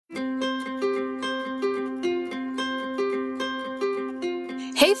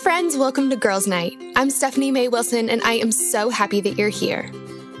Hey friends, welcome to Girls Night. I'm Stephanie Mae Wilson, and I am so happy that you're here.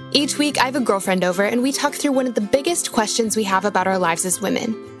 Each week, I have a girlfriend over, and we talk through one of the biggest questions we have about our lives as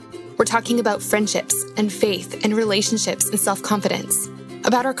women. We're talking about friendships and faith and relationships and self-confidence,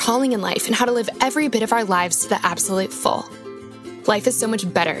 about our calling in life and how to live every bit of our lives to the absolute full. Life is so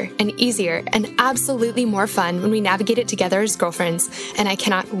much better and easier and absolutely more fun when we navigate it together as girlfriends, and I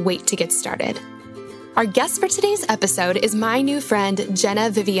cannot wait to get started. Our guest for today's episode is my new friend, Jenna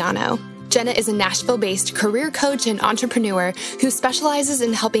Viviano. Jenna is a Nashville-based career coach and entrepreneur who specializes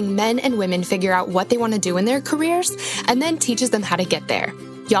in helping men and women figure out what they want to do in their careers and then teaches them how to get there.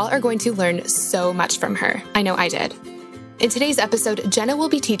 Y'all are going to learn so much from her. I know I did. In today's episode, Jenna will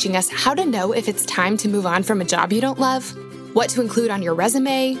be teaching us how to know if it's time to move on from a job you don't love, what to include on your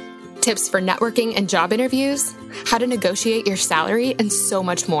resume, tips for networking and job interviews, how to negotiate your salary, and so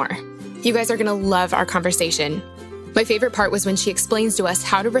much more. You guys are going to love our conversation. My favorite part was when she explains to us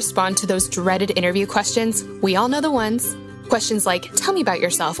how to respond to those dreaded interview questions. We all know the ones. Questions like, tell me about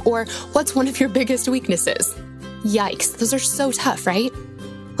yourself, or what's one of your biggest weaknesses? Yikes, those are so tough, right?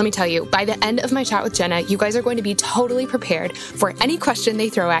 Let me tell you, by the end of my chat with Jenna, you guys are going to be totally prepared for any question they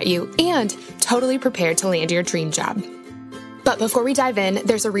throw at you and totally prepared to land your dream job. But before we dive in,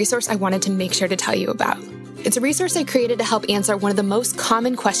 there's a resource I wanted to make sure to tell you about. It's a resource I created to help answer one of the most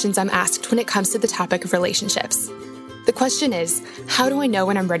common questions I'm asked when it comes to the topic of relationships. The question is, how do I know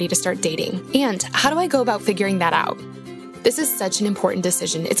when I'm ready to start dating? And how do I go about figuring that out? This is such an important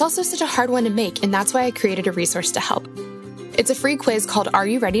decision. It's also such a hard one to make, and that's why I created a resource to help. It's a free quiz called Are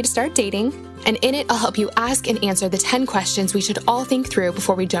You Ready to Start Dating? And in it, I'll help you ask and answer the 10 questions we should all think through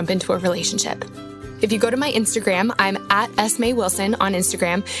before we jump into a relationship. If you go to my Instagram, I'm at @SMayWilson on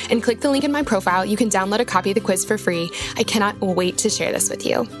Instagram, and click the link in my profile, you can download a copy of the quiz for free. I cannot wait to share this with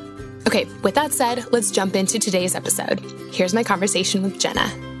you. Okay, with that said, let's jump into today's episode. Here's my conversation with Jenna.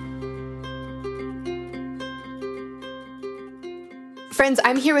 Friends,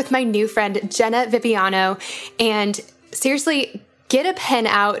 I'm here with my new friend, Jenna Viviano, and seriously, get a pen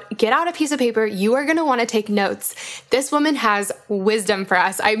out, get out a piece of paper. You are going to want to take notes. This woman has wisdom for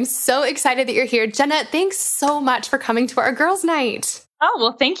us. I'm so excited that you're here. Jenna, thanks so much for coming to our girls' night. Oh,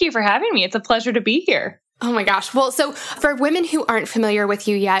 well, thank you for having me. It's a pleasure to be here. Oh my gosh. Well, so for women who aren't familiar with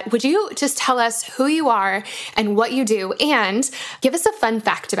you yet, would you just tell us who you are and what you do and give us a fun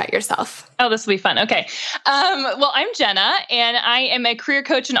fact about yourself? Oh, this will be fun. Okay. Well, I'm Jenna, and I am a career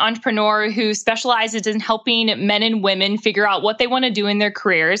coach and entrepreneur who specializes in helping men and women figure out what they want to do in their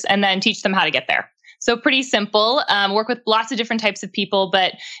careers and then teach them how to get there. So pretty simple, work with lots of different types of people,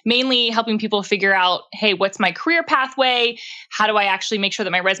 but mainly helping people figure out, hey, what's my career pathway? How do I actually make sure that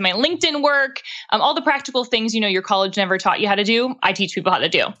my resume and LinkedIn work? All the practical things, your college never taught you how to do, I teach people how to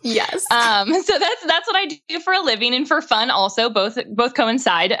do. Yes. So that's what I do for a living and for fun also, both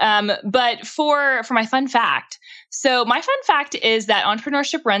coincide. But for my fun fact, so my fun fact is that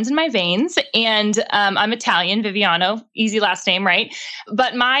entrepreneurship runs in my veins, and I'm Italian, Viviano, easy last name, right?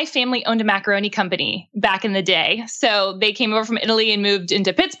 But my family owned a macaroni company back in the day. So they came over from Italy and moved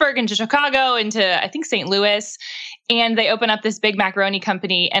into Pittsburgh, into Chicago, into, I think, St. Louis. And they opened up this big macaroni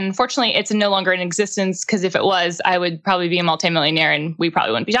company. And unfortunately, it's no longer in existence, because if it was, I would probably be a multimillionaire and we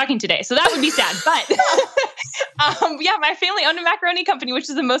probably wouldn't be talking today. So that would be sad. But yeah, my family owned a macaroni company, which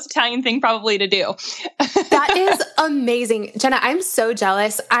is the most Italian thing probably to do. That is amazing. Jenna, I'm so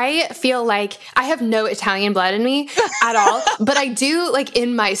jealous. I feel like I have no Italian blood in me at all, but I do, like,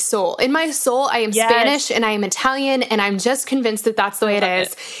 in my soul. In my soul, I am Spanish and I am Italian, and I'm just convinced that that's the way it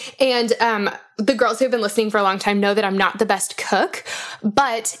is. And the girls who have been listening for a long time know that I'm not the best cook,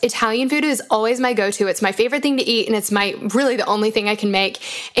 but Italian food is always my go-to. It's my favorite thing to eat, and it's really the only thing I can make.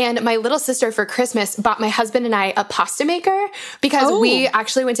 And my little sister for Christmas bought my husband and I a pasta maker, because we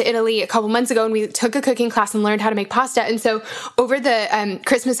actually went to Italy a couple months ago and we took a cooking class and learned how to make pasta. And so over the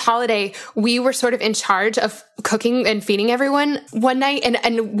Christmas holiday, we were sort of in charge of cooking and feeding everyone one night,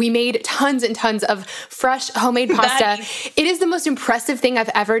 and we made tons and tons of fresh homemade pasta. It is the most impressive thing I've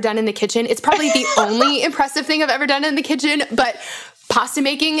ever done in the kitchen. It's probably the only impressive thing I've ever done in the kitchen, but pasta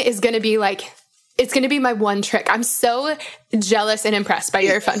making is going to be it's going to be my one trick. I'm so jealous and impressed by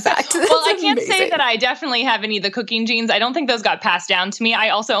your fun fact. Well, I can't say that I definitely have any of the cooking genes. I don't think those got passed down to me. I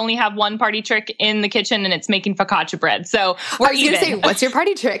also only have one party trick in the kitchen, and it's making focaccia bread. So I was going to say, what's your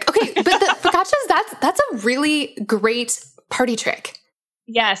party trick? Okay, but the focaccias, that's a really great party trick.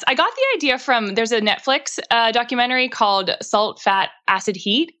 Yes, I got the idea from, there's a Netflix documentary called Salt, Fat, Acid,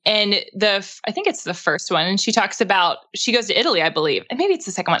 Heat. And I think it's the first one. And she talks about, she goes to Italy, I believe. And maybe it's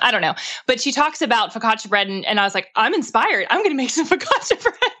the second one. I don't know. But she talks about focaccia bread. And I was like, I'm inspired. I'm going to make some focaccia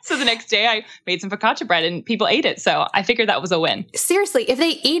bread. So the next day I made some focaccia bread and people ate it. So I figured that was a win. Seriously, if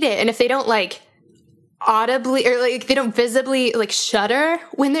they eat it and if they don't like audibly or like they don't visibly like shudder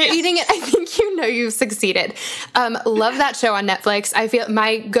when they're eating it, I think you've succeeded. Love that show on Netflix. I feel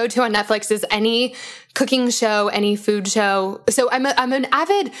my go-to on Netflix is any cooking show, any food show. So I'm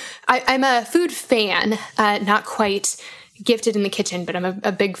a food fan, not quite gifted in the kitchen, but I'm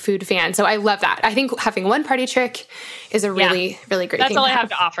a big food fan. So I love that. I think having one party trick is a really, really great thing. That's all I have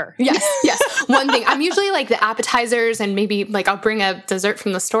to offer. Yes. One thing. I'm usually like the appetizers and maybe like I'll bring a dessert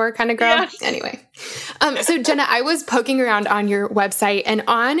from the store kind of girl. Yes. Anyway. So Jenna, I was poking around on your website and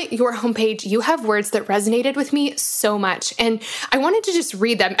on your homepage, you have words that resonated with me so much. And I wanted to just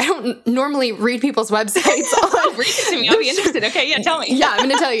read them. I don't normally read people's websites. Read it to me. I'll be interested. Okay. Yeah. Tell me. Yeah. I'm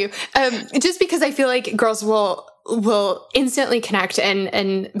going to tell you. Just because I feel like girls will instantly connect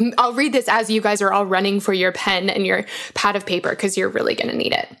and I'll read this as you guys are all running for your pen and your pad of paper because you're really going to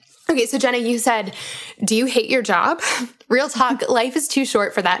need it. Okay, so Jenna, you said, do you hate your job? Real talk, life is too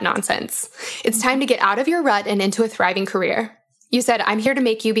short for that nonsense. It's time to get out of your rut and into a thriving career. You said, I'm here to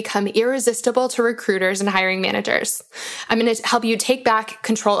make you become irresistible to recruiters and hiring managers. I'm going to help you take back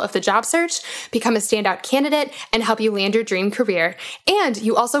control of the job search, become a standout candidate, and help you land your dream career. And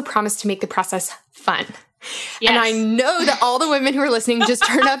you also promise to make the process fun. Yes. And I know that all the women who are listening just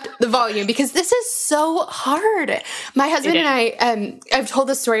turn up the volume because this is so hard. My husband and I, I've told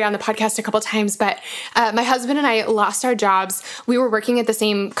this story on the podcast a couple of times, but my husband and I lost our jobs. We were working at the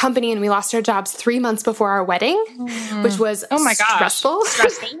same company and we lost our jobs 3 months before our wedding, which was stressful.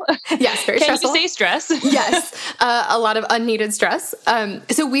 Yes, very stressful. Can you say stress? Yes, a lot of unneeded stress.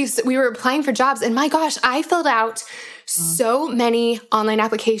 So we were applying for jobs and my gosh, I filled out so many online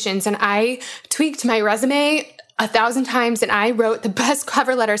applications and I tweaked my resume 1,000 times and I wrote the best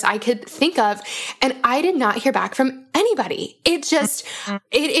cover letters I could think of and I did not hear back from anybody. It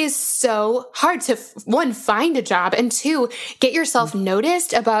is so hard to one, find a job and two, get yourself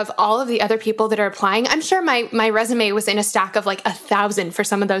noticed above all of the other people that are applying. I'm sure my resume was in a stack of like 1,000 for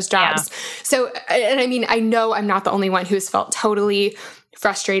some of those jobs. Yeah. So, and I mean, I know I'm not the only one who's felt totally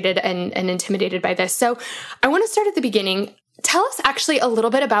frustrated and intimidated by this. So I want to start at the beginning. Tell us actually a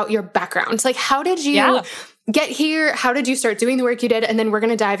little bit about your background. Like, how did you get here? How did you start doing the work you did? And then we're going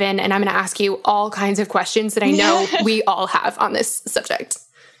to dive in and I'm going to ask you all kinds of questions that I know we all have on this subject.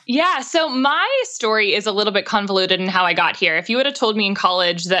 Yeah. So my story is a little bit convoluted in how I got here. If you would have told me in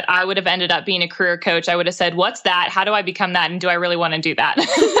college that I would have ended up being a career coach, I would have said, what's that? How do I become that? And do I really want to do that?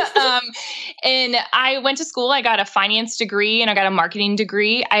 And I went to school. I got a finance degree and I got a marketing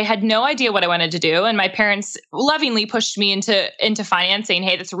degree. I had no idea what I wanted to do. And my parents lovingly pushed me into finance saying,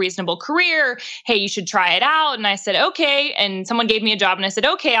 hey, that's a reasonable career. Hey, you should try it out. And I said, okay. And someone gave me a job and I said,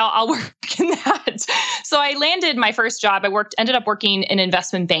 okay, I'll work in that. So I landed my first job. Ended up working in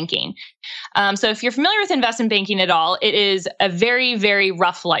investment banking. So if you're familiar with investment banking at all, it is a very, very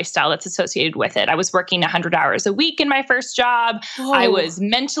rough lifestyle that's associated with it. I was working 100 hours a week in my first job. Whoa. I was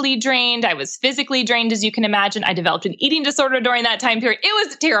mentally drained. I was physically drained, as you can imagine. I developed an eating disorder during that time period. It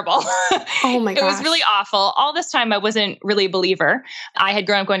was terrible. Oh my gosh. It was really awful. All this time, I wasn't really a believer. I had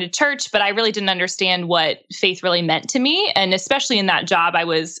grown up going to church, but I really didn't understand what faith really meant to me. And especially in that job, I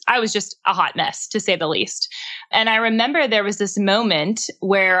was just a hot mess, to say the least. And I remember there was this moment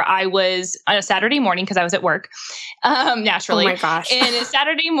where I was on a Saturday morning because I was at work, naturally. Oh my gosh. And a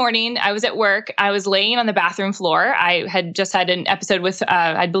Saturday morning, I was at work. I was laying on the bathroom floor. I had just had an episode with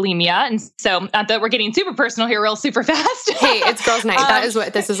I had bulimia. And so not that we're getting super personal here real super fast. Hey, it's girls' night. That is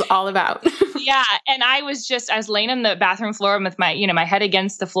what this is all about. Yeah. And I was laying on the bathroom floor with my head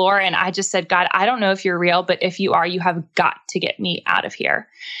against the floor. And I just said, God, I don't know if you're real, but if you are, you have got to get me out of here.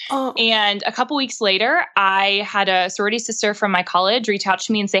 Oh. And a couple weeks later, I had a sorority sister from my college reach out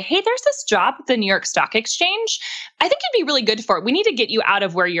to me and say, hey, there's this job at the New York Stock Exchange. I think you'd be really good for it. We need to get you out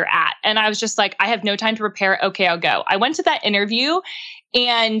of where you're at. And I was just like, I have no time to prepare. Okay, I'll go. I went to that interview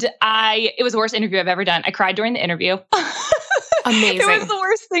and it was the worst interview I've ever done. I cried during the interview. Amazing. It was the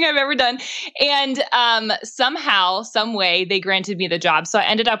worst thing I've ever done. And somehow, some way, they granted me the job. So I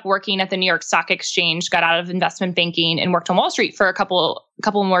ended up working at the New York Stock Exchange, got out of investment banking and worked on Wall Street for a couple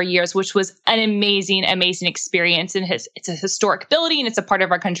more years, which was an amazing, amazing experience. And it's a historic building. It's a part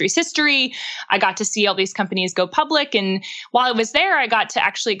of our country's history. I got to see all these companies go public. And while I was there, I got to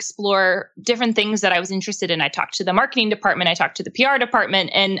actually explore different things that I was interested in. I talked to the marketing department. I talked to the PR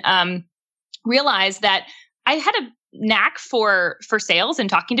department and realized that I had a knack for sales and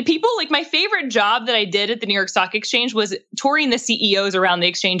talking to people. Like my favorite job that I did at the New York Stock Exchange was touring the CEOs around the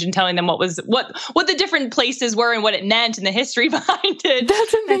exchange and telling them what the different places were and what it meant and the history behind it.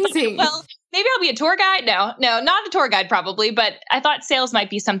 That's amazing. Well, maybe I'll be a tour guide. No, not a tour guide probably, but I thought sales might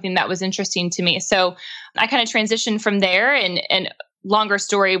be something that was interesting to me. So I kind of transitioned from there and longer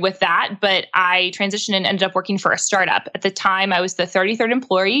story with that, but I transitioned and ended up working for a startup. At the time, I was the 33rd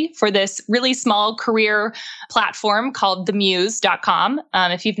employee for this really small career platform called themuse.com.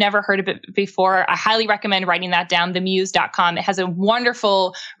 If you've never heard of it before, I highly recommend writing that down, themuse.com. It has a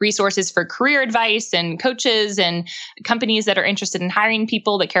wonderful resources for career advice and coaches and companies that are interested in hiring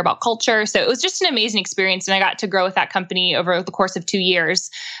people that care about culture. So it was just an amazing experience. And I got to grow with that company over the course of 2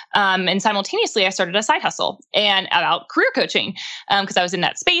 years. And simultaneously, I started a side hustle and about career coaching. Because I was in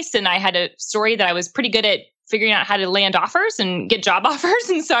that space and I had a story that I was pretty good at figuring out how to land offers and get job offers.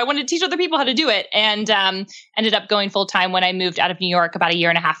 And so I wanted to teach other people how to do it and ended up going full time when I moved out of New York about 1.5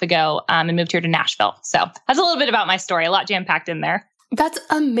 years ago and moved here to Nashville. So that's a little bit about my story, a lot jam packed in there. That's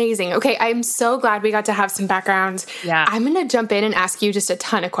amazing. Okay, I'm so glad we got to have some background. Yeah. I'm going to jump in and ask you just a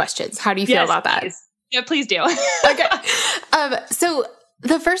ton of questions. How do you feel about that? Please. Yeah, please do. Okay. So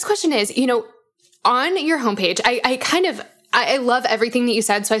the first question is, on your homepage, I love everything that you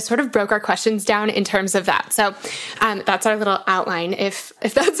said. So I sort of broke our questions down in terms of that. So that's our little outline, if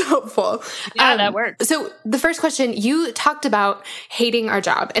that's helpful. Yeah, that works. So the first question, you talked about hating our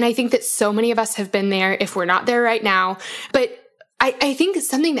job. And I think that so many of us have been there if we're not there right now. But I think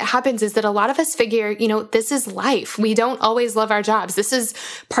something that happens is that a lot of us figure, this is life. We don't always love our jobs. This is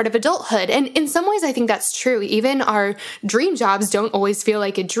part of adulthood. And in some ways, I think that's true. Even our dream jobs don't always feel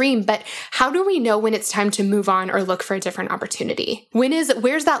like a dream. But how do we know when it's time to move on or look for a different opportunity?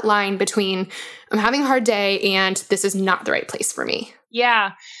 Where's that line between I'm having a hard day and this is not the right place for me?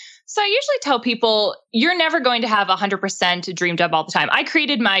 Yeah. So I usually tell people you're never going to have 100% dream job all the time. I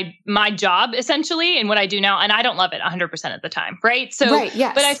created my job essentially and what I do now, and I don't love it 100% of the time, right? So, right,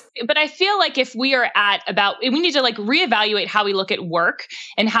 yes. But I feel like if we are we need to reevaluate how we look at work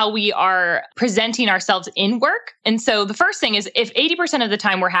and how we are presenting ourselves in work. And so the first thing is if 80% of the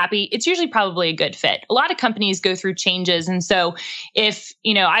time we're happy, it's usually probably a good fit. A lot of companies go through changes. And so if,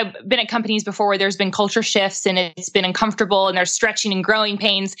 I've been at companies before where there's been culture shifts and it's been uncomfortable and there's stretching and growing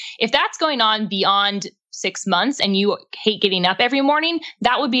pains. If that's going on beyond 6 months and you hate getting up every morning,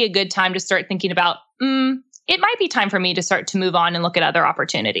 that would be a good time to start thinking about, it might be time for me to start to move on and look at other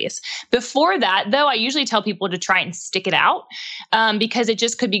opportunities. Before that, though, I usually tell people to try and stick it out because it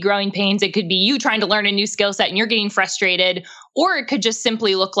just could be growing pains. It could be you trying to learn a new skill set and you're getting frustrated, or it could just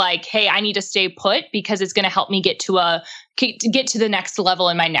simply look like, hey, I need to stay put because it's going to help me get to the next level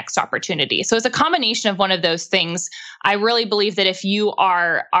in my next opportunity. So it's a combination of one of those things. I really believe that if you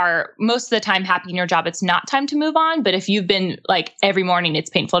are most of the time happy in your job, it's not time to move on. But if you've been like every morning, it's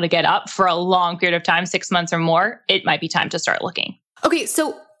painful to get up for a long period of time, 6 months or more, it might be time to start looking. Okay.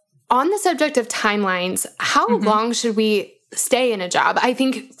 So on the subject of timelines, how long should we stay in a job? I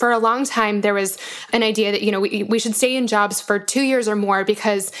think for a long time, there was an idea that, we should stay in jobs for 2 years or more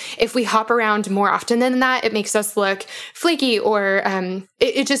because if we hop around more often than that, it makes us look flaky or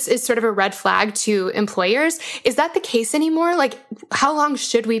it just is sort of a red flag to employers. Is that the case anymore? Like, how long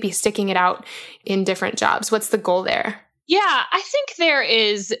should we be sticking it out in different jobs? What's the goal there? Yeah, I think there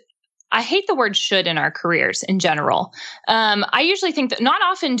is. I hate the word should in our careers in general. I usually think that not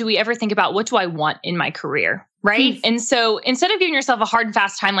often do we ever think about what do I want in my career, right? And so instead of giving yourself a hard and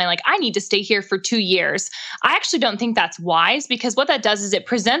fast timeline, like I need to stay here for 2 years, I actually don't think that's wise because what that does is it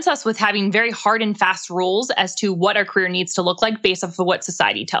presents us with having very hard and fast rules as to what our career needs to look like based off of what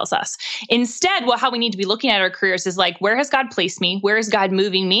society tells us. Instead, how we need to be looking at our careers is like, where has God placed me? Where is God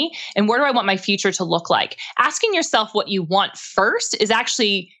moving me? And where do I want my future to look like? Asking yourself what you want first is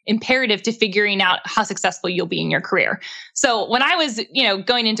actually imperative to figuring out how successful you'll be in your career. So when I was,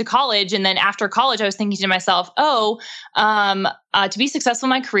 going into college and then after college, I was thinking to myself, to be successful in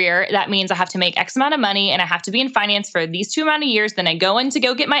my career, that means I have to make X amount of money and I have to be in finance for these 2 amount of years. Then I go in to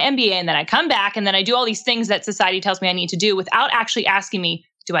go get my MBA and then I come back and then I do all these things that society tells me I need to do without actually asking me,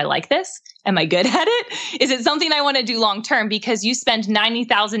 do I like this? Am I good at it? Is it something I want to do long term? Because you spend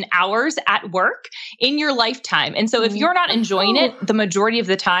 90,000 hours at work in your lifetime. And so if you're not enjoying it the majority of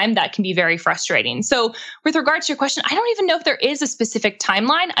the time, that can be very frustrating. So with regards to your question, I don't even know if there is a specific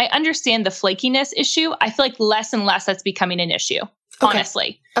timeline. I understand the flakiness issue. I feel like less and less that's becoming an issue,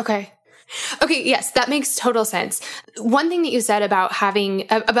 honestly. Okay. Yes, that makes total sense. One thing that you said about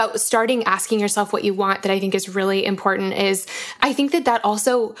starting asking yourself what you want that I think is really important is I think that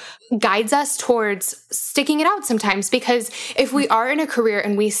also guides us towards sticking it out sometimes, because if we are in a career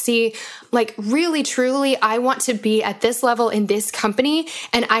and we see like really, truly, I want to be at this level in this company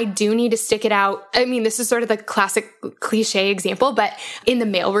and I do need to stick it out. I mean, this is sort of the classic cliche example, but in the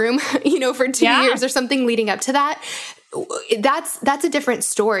mailroom, for 2 years or something leading up to that, that's a different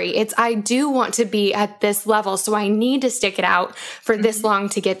story. It's, I do want to be at this level, so I need to stick it out for this long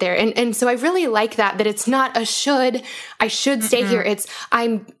to get there. And so I really like that it's not a should, I should stay here. It's,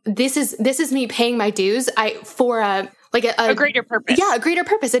 this is me paying my dues for a greater purpose. Yeah, a greater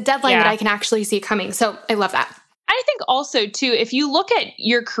purpose, a deadline that I can actually see coming. So I love that. I think also too, if you look at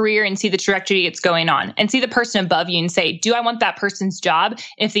your career and see the trajectory it's going on and see the person above you and say, do I want that person's job?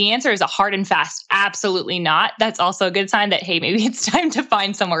 If the answer is a hard and fast, absolutely not, that's also a good sign that, hey, maybe it's time to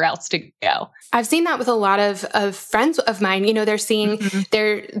find somewhere else to go. I've seen that with a lot of friends of mine. They're seeing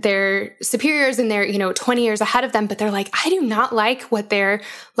their superiors and they're, 20 years ahead of them, but they're like, I do not like what their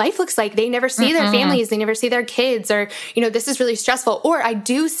life looks like. They never see their families. They never see their kids, or, this is really stressful. Or I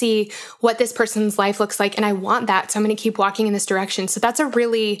do see what this person's life looks like and I want that. So I'm going to keep walking in this direction. So that's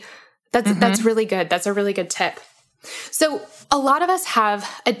really good. That's a really good tip. So a lot of us have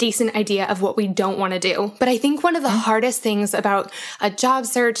a decent idea of what we don't want to do, but I think one of the hardest things about a job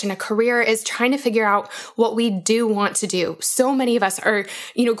search and a career is trying to figure out what we do want to do. So many of us are,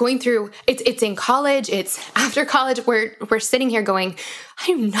 going through, it's in college, it's after college, we're sitting here going, I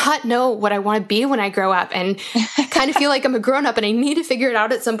do not know what I want to be when I grow up. And I kind of feel like I'm a grown up and I need to figure it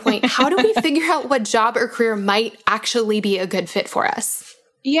out at some point. How do we figure out what job or career might actually be a good fit for us?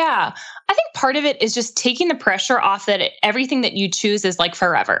 Yeah, I think part of it is just taking the pressure off that everything that you choose is like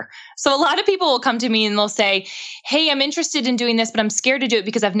forever. So a lot of people will come to me and they'll say, hey, I'm interested in doing this, but I'm scared to do it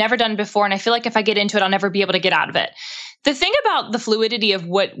because I've never done it before. And I feel like if I get into it, I'll never be able to get out of it. The thing about the fluidity of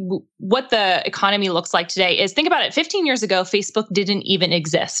what the economy looks like today is, think about it. 15 years ago, Facebook didn't even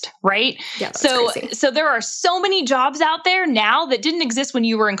exist, right? Yeah, that's crazy. So there are so many jobs out there now that didn't exist when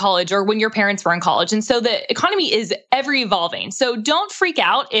you were in college or when your parents were in college. And so the economy is ever evolving. So don't freak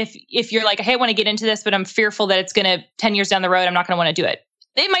out if you're like, hey, I want to get into this, but I'm fearful that it's going to 10 years down the road, I'm not going to want to do it.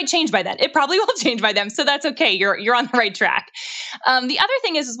 It might change by then. It probably will change by then. So that's okay. You're on the right track. The other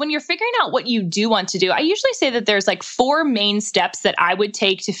thing is when you're figuring out what you do want to do, I usually say that there's like 4 main steps that I would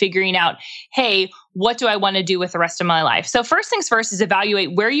take to figuring out, hey, what do I want to do with the rest of my life? So first things first is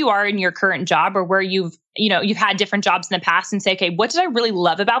evaluate where you are in your current job, or where you've had different jobs in the past, and say, okay, what did I really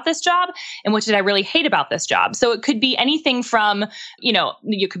love about this job? And what did I really hate about this job? So it could be anything from,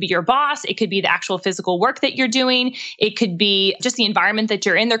 it could be your boss. It could be the actual physical work that you're doing. It could be just the environment that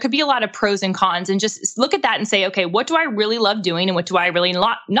you're in. There could be a lot of pros and cons, and just look at that and say, okay, what do I really love doing? And what do I really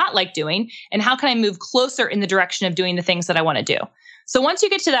not like doing? And how can I move closer in the direction of doing the things that I want to do? So once you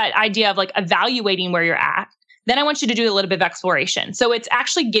get to that idea of like evaluating where you're at, then I want you to do a little bit of exploration. So it's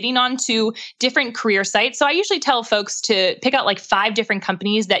actually getting onto different career sites. So I usually tell folks to pick out like 5 different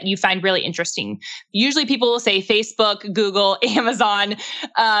companies that you find really interesting. Usually people will say Facebook, Google, Amazon.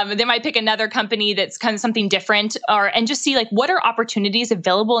 They might pick another company that's kind of something different, and just see like, what are opportunities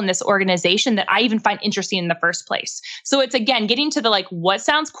available in this organization that I even find interesting in the first place. So it's, again, getting to the like, what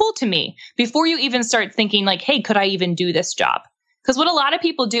sounds cool to me before you even start thinking like, hey, could I even do this job? Because what a lot of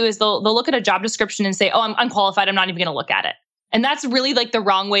people do is they'll look at a job description and say, oh, I'm unqualified. I'm not even going to look at it. And that's really like the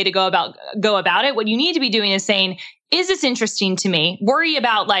wrong way to go about it. What you need to be doing is saying, is this interesting to me? Worry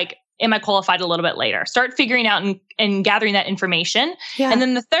about like, am I qualified a little bit later? Start figuring out and gathering that information. Yeah. And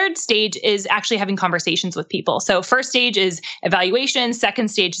then the third stage is actually having conversations with people. So first stage is evaluation, second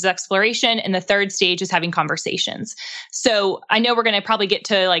stage is exploration, and the third stage is having conversations. So I know we're going to probably get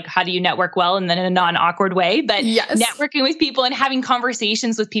to like, how do you network well, and then in a non-awkward way, but yes, networking with people and having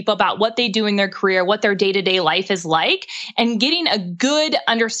conversations with people about what they do in their career, what their day-to-day life is like, and getting a good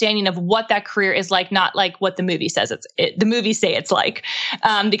understanding of what that career is like, not like what the movie says the movies say it's like,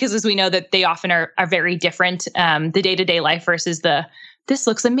 because as we know that they often are very different. The day-to-day life versus this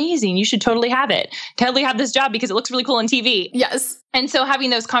looks amazing. You should totally have it. Totally have this job because it looks really cool on TV. Yes. And so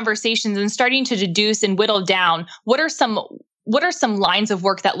having those conversations and starting to deduce and whittle down, what are some lines of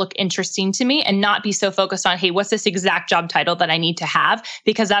work that look interesting to me, and not be so focused on, hey, what's this exact job title that I need to have?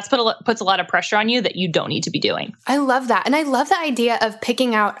 Because that's puts a lot of pressure on you that you don't need to be doing. I love that. And I love the idea of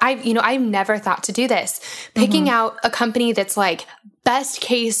picking out, I've never thought to do this, picking out a company that's like best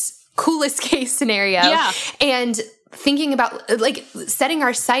case, coolest case scenario. Yeah. And thinking about like setting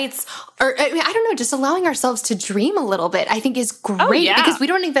our sights, or I don't know, just allowing ourselves to dream a little bit, I think is great, because we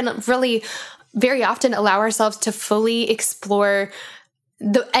don't even really very often allow ourselves to fully explore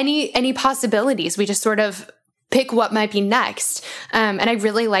any possibilities. We just sort of pick what might be next. And I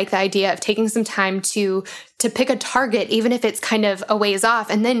really like the idea of taking some time to pick a target, even if it's kind of a ways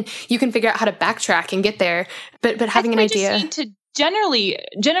off, and then you can figure out how to backtrack and get there. But having an idea. Just need to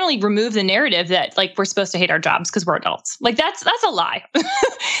generally remove the narrative that like we're supposed to hate our jobs because we're adults. Like that's a lie.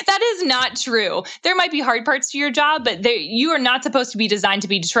 That is not true. There might be hard parts to your job, but you are not supposed to be designed to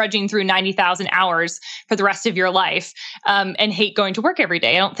be trudging through 90,000 hours for the rest of your life and hate going to work every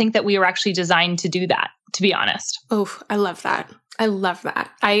day. I don't think that we were actually designed to do that, to be honest. Oh, I love that. I love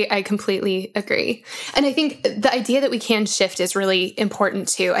that. I completely agree. And I think the idea that we can shift is really important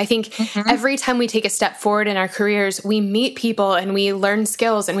too. I think every time we take a step forward in our careers, we meet people and we learn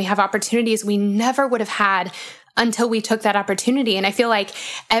skills and we have opportunities we never would have had until we took that opportunity. And I feel like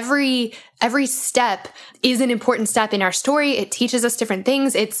every step is an important step in our story. It teaches us different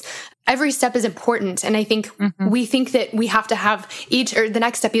things. Every step is important. And I think we think that we have to have each or the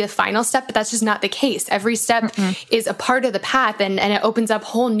next step be the final step, but that's just not the case. Every step is a part of the path and it opens up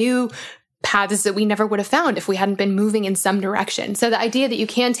whole new paths that we never would have found if we hadn't been moving in some direction. So the idea that you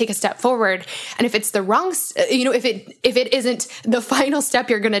can take a step forward, and if it's the wrong, if it isn't the final step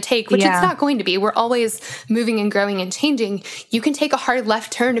you're going to take, which it's not going to be, we're always moving and growing and changing. You can take a hard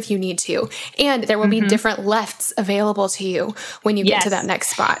left turn if you need to, and there will be different lefts available to you when you get to that next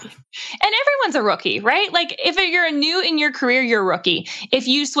spot. And everyone's a rookie, right? Like if you're new in your career, you're a rookie. If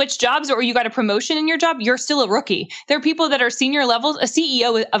you switch jobs or you got a promotion in your job, you're still a rookie. There are people that are senior levels. A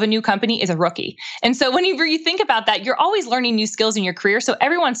CEO of a new company is a rookie. And so whenever you think about that, you're always learning new skills in your career. So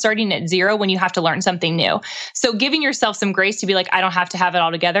everyone's starting at zero when you have to learn something new. So giving yourself some grace to be like, I don't have to have it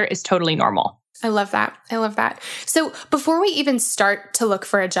all together is totally normal. I love that. I love that. So before we even start to look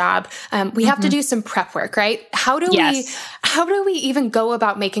for a job, we have to do some prep work, right? How do we even go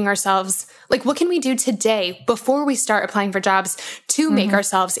about making ourselves, like, what can we do today before we start applying for jobs to make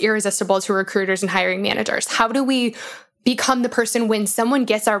ourselves irresistible to recruiters and hiring managers? How do we become the person when someone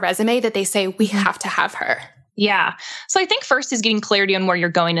gets our resume that they say, we have to have her? Yeah. So I think first is getting clarity on where you're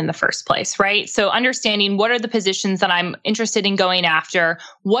going in the first place, right? So understanding what are the positions that I'm interested in going after?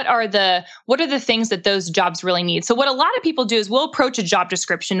 What are the things that those jobs really need? So what a lot of people do is we'll approach a job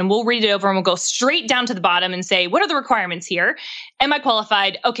description and we'll read it over and we'll go straight down to the bottom and say, what are the requirements here? Am I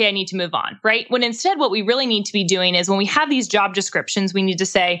qualified? Okay, I need to move on, right? When instead what we really need to be doing is when we have these job descriptions, we need to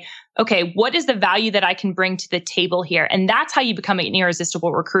say, okay, what is the value that I can bring to the table here? And that's how you become an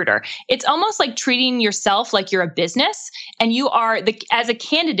irresistible recruiter. It's almost like treating yourself like you're a business and you are as a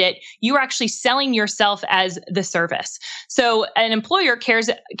candidate, you are actually selling yourself as the service. So an employer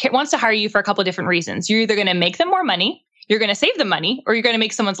wants to hire you for a couple of different reasons. You're either going to make them more money, you're going to save them money, or you're going to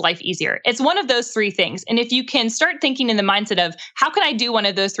make someone's life easier. It's one of those three things. And if you can start thinking in the mindset of how can I do one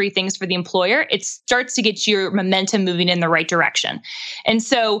of those three things for the employer, it starts to get your momentum moving in the right direction. And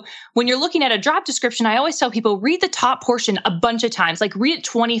so when you're looking at a job description, I always tell people, read the top portion a bunch of times, like read it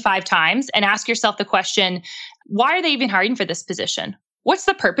 25 times and ask yourself the question, why are they even hiring for this position? What's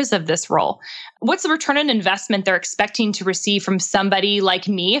the purpose of this role? What's the return on investment they're expecting to receive from somebody like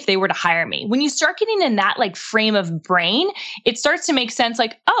me if they were to hire me? When you start getting in that like frame of brain, it starts to make sense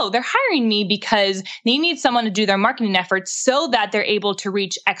like, oh, they're hiring me because they need someone to do their marketing efforts so that they're able to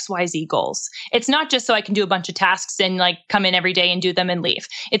reach XYZ goals. It's not just so I can do a bunch of tasks and like come in every day and do them and leave.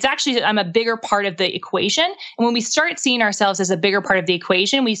 It's actually, I'm a bigger part of the equation. And when we start seeing ourselves as a bigger part of the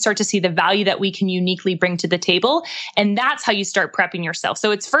equation, we start to see the value that we can uniquely bring to the table. And that's how you start prepping yourself.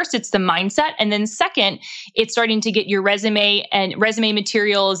 So it's the mindset. And then second, it's starting to get your resume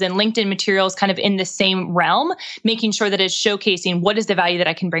materials and LinkedIn materials kind of in the same realm, making sure that it's showcasing what is the value that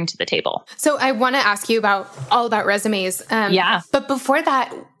I can bring to the table. So I want to ask you all about resumes. But before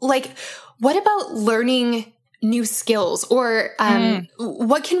that, like, what about learning new skills or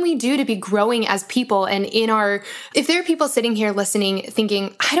what can we do to be growing as people? And if there are people sitting here listening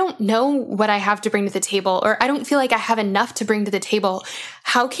thinking, I don't know what I have to bring to the table, or I don't feel like I have enough to bring to the table,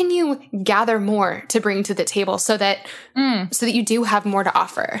 how can you gather more to bring to the table so that you do have more to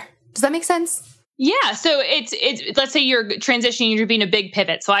offer? Does that make sense? Yeah. So it's let's say you're transitioning, you're being a big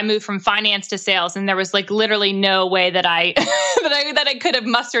pivot. So I moved from finance to sales and there was like literally no way that I that I could have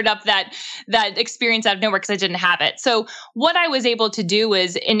mustered up that experience out of nowhere because I didn't have it. So what I was able to do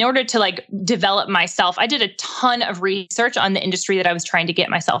was, in order to like develop myself, I did a ton of research on the industry that I was trying to get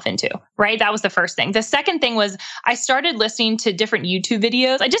myself into, right? That was the first thing. The second thing was I started listening to different YouTube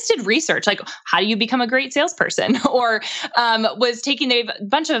videos. I just did research, like how do you become a great salesperson? Or was taking a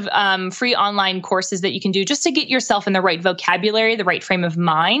bunch of free online courses that you can do just to get yourself in the right vocabulary, the right frame of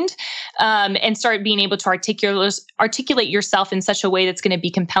mind, and start being able to articulate yourself in such a way that's going to be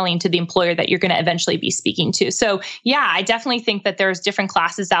compelling to the employer that you're going to eventually be speaking to. So yeah, I definitely think that there's different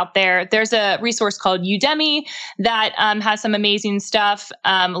classes out there. There's a resource called Udemy that has some amazing stuff.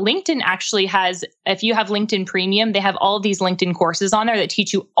 LinkedIn actually has, if you have LinkedIn Premium, they have all of these LinkedIn courses on there that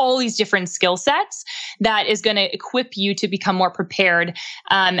teach you all these different skill sets that is going to equip you to become more prepared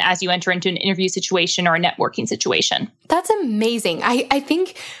as you enter into an interview situation or a networking situation. That's amazing. I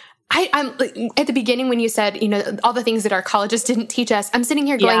think I'm at the beginning when you said, all the things that our colleges didn't teach us, I'm sitting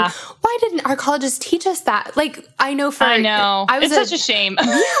here going, why didn't our colleges teach us that? Like, I know. It's such a shame.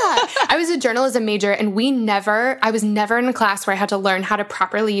 I was a journalism major and I was never in a class where I had to learn how to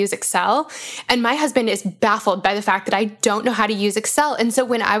properly use Excel. And my husband is baffled by the fact that I don't know how to use Excel. And so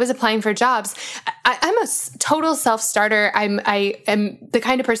when I was applying for jobs, I'm a total self-starter. I am the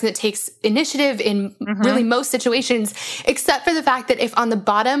kind of person that takes initiative in really most situations, except for the fact that if on the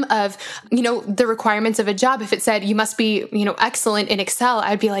bottom of, the requirements of a job, if it said you must be, excellent in Excel,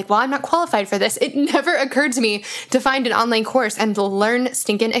 I'd be like, well, I'm not qualified for this. It never occurred to me to find an online course and to learn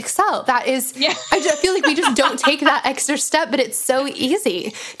stinking Excel. That is, I feel like we just don't take that extra step, but it's so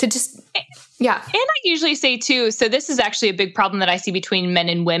easy to just... Yeah. And I usually say too, so this is actually a big problem that I see between men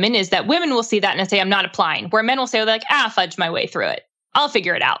and women is that women will see that and say, I'm not applying, where men will say, like, fudge my way through it. I'll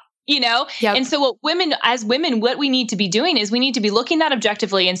figure it out. Yep. And so what we need to be doing is we need to be looking at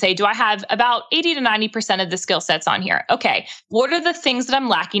objectively and say, do I have about 80 to 90% of the skill sets on here? Okay. What are the things that I'm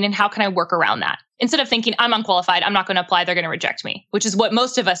lacking and how can I work around that? Instead of thinking I'm unqualified, I'm not going to apply, they're going to reject me, which is what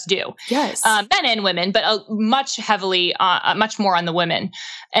most of us do. Yes. Men and women, but much more on the women.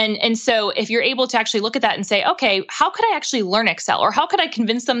 And so if you're able to actually look at that and say, okay, how could I actually learn Excel? Or how could I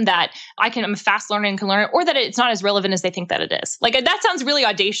convince them that I'm a fast learner and can learn it, or that it's not as relevant as they think that it is? Like, that sounds really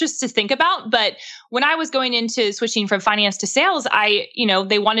audacious to think about. But when I was going into switching from finance to sales,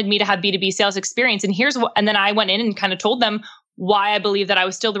 they wanted me to have B2B sales experience. And then I went in and kind of told them why I believe that I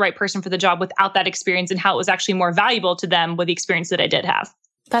was still the right person for the job without that experience and how it was actually more valuable to them with the experience that I did have.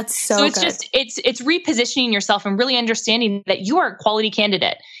 That's so it's good. It's repositioning yourself and really understanding that you are a quality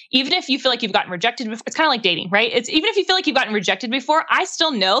candidate. Even if you feel like you've gotten rejected before, it's kind of like dating, right? Even if you feel like you've gotten rejected before, I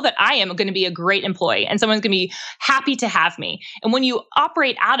still know that I am going to be a great employee and someone's going to be happy to have me. And when you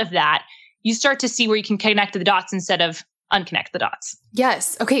operate out of that, you start to see where you can connect the dots instead of unconnect the dots.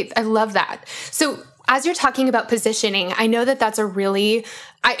 Yes. Okay. I love that. So as you're talking about positioning, I know that that's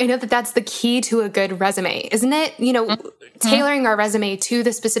the key to a good resume, isn't it? Tailoring our resume to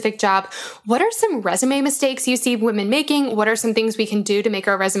the specific job. What are some resume mistakes you see women making? What are some things we can do to make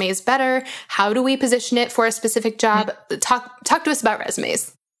our resumes better? How do we position it for a specific job? Talk to us about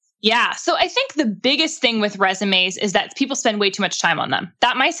resumes. Yeah. So I think the biggest thing with resumes is that people spend way too much time on them.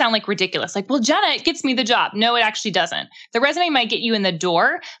 That might sound like ridiculous. Like, well, Jenna, it gets me the job. No, it actually doesn't. The resume might get you in the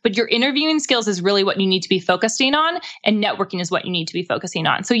door, but your interviewing skills is really what you need to be focusing on. And networking is what you need to be focusing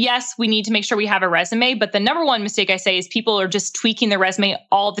on. So yes, we need to make sure we have a resume. But the number one mistake I say is people are just tweaking their resume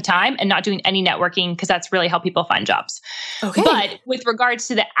all the time and not doing any networking, because that's really how people find jobs. Okay. But with regards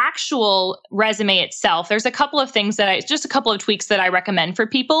to the actual resume itself, there's a couple of things just a couple of tweaks that I recommend for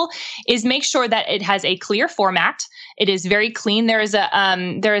people. Is make sure that it has a clear format. It is very clean. There is a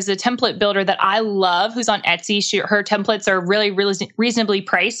template builder that I love who's on Etsy. Her templates are really, really reasonably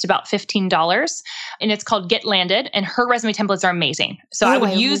priced, about $15, and it's called Get Landed. And her resume templates are amazing. So I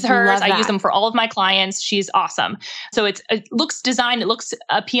would use hers. I use them for all of my clients. She's awesome. So it looks designed, it looks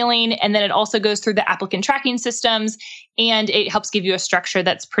appealing, and then it also goes through the applicant tracking systems, and it helps give you a structure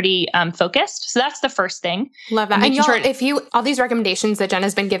that's pretty focused. So that's the first thing. Love that. And y'all, all these recommendations that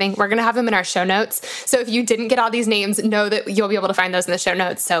Jenna's been giving, we're going to have them in our show notes. So if you didn't get all these names, know that you'll be able to find those in the show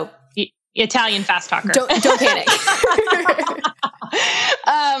notes. So Italian fast talker. Don't panic.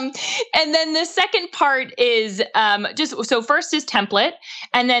 And then the second part is so first is template.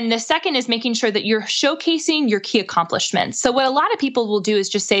 And then the second is making sure that you're showcasing your key accomplishments. So what a lot of people will do is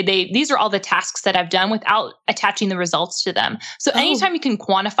just say these are all the tasks that I've done without attaching the results to them. So anytime you can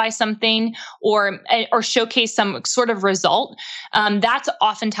quantify something or showcase some sort of result, that's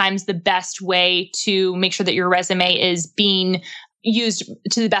oftentimes the best way to make sure that your resume is being used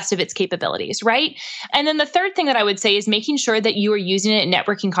to the best of its capabilities, right? And then the third thing that I would say is making sure that you are using it in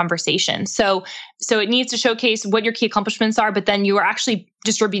networking conversations. So it needs to showcase what your key accomplishments are, but then you are actually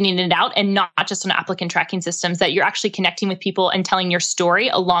distributing it out and not just on applicant tracking systems, that you're actually connecting with people and telling your story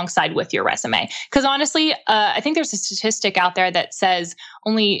alongside with your resume. Because honestly, I think there's a statistic out there that says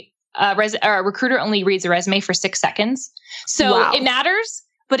only a recruiter only reads a resume for 6 seconds. So It matters.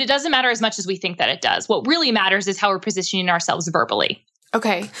 But it doesn't matter as much as we think that it does. What really matters is how we're positioning ourselves verbally.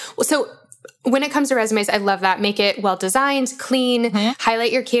 Okay. Well, so when it comes to resumes, I love that. Make it well-designed, clean,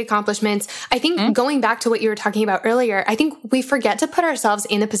 highlight your key accomplishments. I think going back to what you were talking about earlier, I think we forget to put ourselves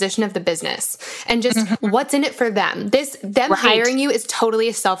in the position of the business and just what's in it for them. Them hiring you is totally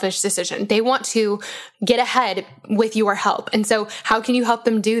a selfish decision. They want to get ahead with your help. And so how can you help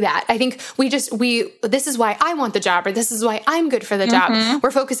them do that? I think this is why I want the job, or this is why I'm good for the job.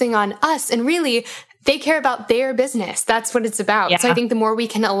 We're focusing on us, and really they care about their business. That's what it's about. Yeah. So I think the more we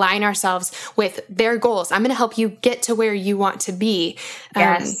can align ourselves with their goals, I'm going to help you get to where you want to be,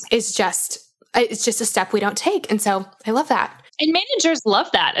 it's just a step we don't take. And so I love that. And managers love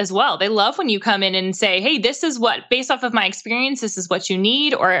that as well. They love when you come in and say, hey, this is what, based off of my experience, this is what you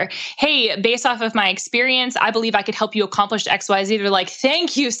need. Or, hey, based off of my experience, I believe I could help you accomplish X, Y, Z. They're like,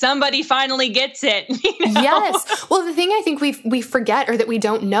 thank you. Somebody finally gets it. You know? Yes. Well, the thing I think we forget or that we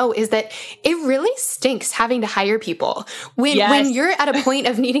don't know is that it really stinks having to hire people. When you're at a point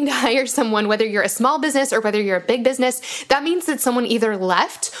of needing to hire someone, whether you're a small business or whether you're a big business, that means that someone either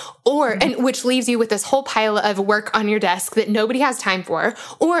left or, and which leaves you with this whole pile of work on your desk that nobody has time for,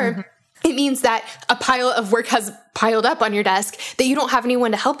 or it means that a pile of work has piled up on your desk that you don't have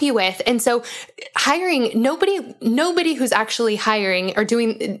anyone to help you with. And so hiring, nobody who's actually hiring or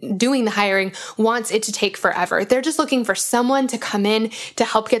doing the hiring wants it to take forever. They're just looking for someone to come in to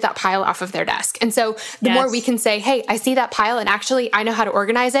help get that pile off of their desk. And so the more we can say, hey, I see that pile and actually I know how to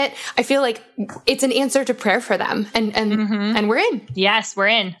organize it, I feel like it's an answer to prayer for them. And we're in. Yes, we're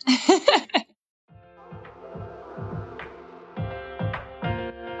in.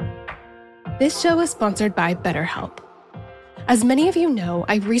 This show is sponsored by BetterHelp. As many of you know,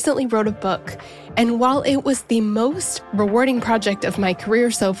 I recently wrote a book, and while it was the most rewarding project of my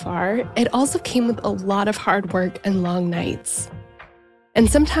career so far, it also came with a lot of hard work and long nights. And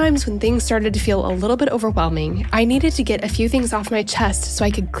sometimes when things started to feel a little bit overwhelming, I needed to get a few things off my chest so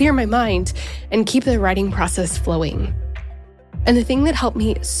I could clear my mind and keep the writing process flowing. And the thing that helped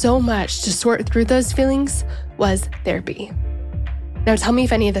me so much to sort through those feelings was therapy. Now tell me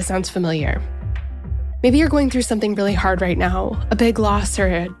if any of this sounds familiar. Maybe you're going through something really hard right now, a big loss or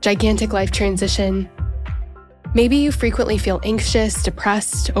a gigantic life transition. Maybe you frequently feel anxious,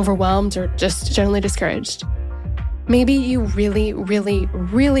 depressed, overwhelmed, or just generally discouraged. Maybe you really, really,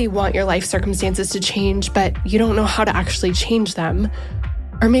 really want your life circumstances to change, but you don't know how to actually change them.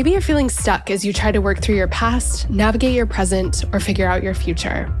 Or maybe you're feeling stuck as you try to work through your past, navigate your present, or figure out your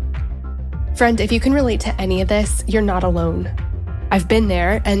future. Friend, if you can relate to any of this, you're not alone. I've been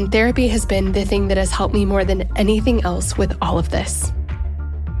there, and therapy has been the thing that has helped me more than anything else with all of this.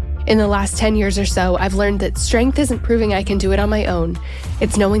 In the last 10 years or so, I've learned that strength isn't proving I can do it on my own.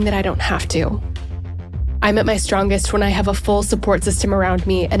 It's knowing that I don't have to. I'm at my strongest when I have a full support system around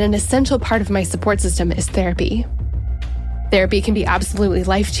me, and an essential part of my support system is therapy. Therapy can be absolutely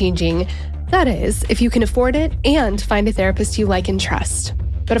life-changing. That is, if you can afford it and find a therapist you like and trust.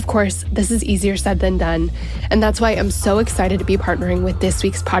 But of course, this is easier said than done, and that's why I'm so excited to be partnering with this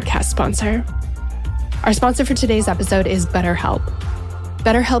week's podcast sponsor. Our sponsor for today's episode is BetterHelp.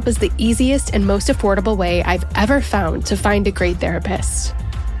 BetterHelp is the easiest and most affordable way I've ever found to find a great therapist.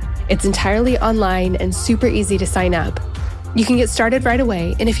 It's entirely online and super easy to sign up. You can get started right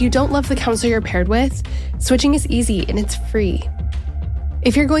away, and if you don't love the counselor you're paired with, switching is easy and it's free.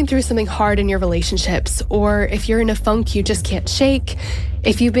 If you're going through something hard in your relationships, or if you're in a funk you just can't shake,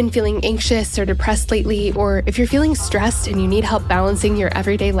 if you've been feeling anxious or depressed lately, or if you're feeling stressed and you need help balancing your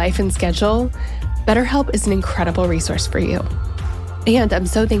everyday life and schedule, BetterHelp is an incredible resource for you. And I'm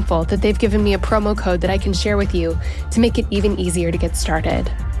so thankful that they've given me a promo code that I can share with you to make it even easier to get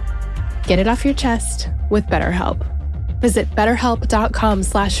started. Get it off your chest with BetterHelp. Visit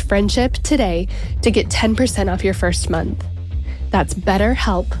betterhelp.com/friendship today to get 10% off your first month. That's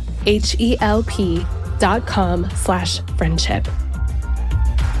BetterHelp, HELP.com/friendship.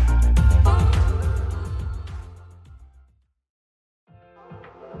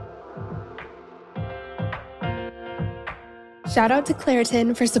 Shout out to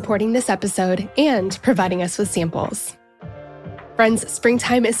Claritin for supporting this episode and providing us with samples. Friends,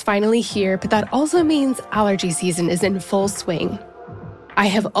 springtime is finally here, but that also means allergy season is in full swing. I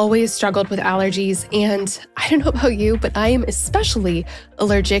have always struggled with allergies, and I don't know about you, but I am especially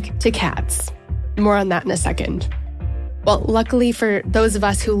allergic to cats. More on that in a second. Well, luckily for those of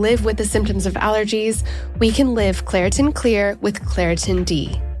us who live with the symptoms of allergies, we can live Claritin Clear with Claritin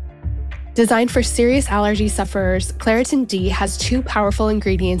D. Designed for serious allergy sufferers, Claritin D has 2 powerful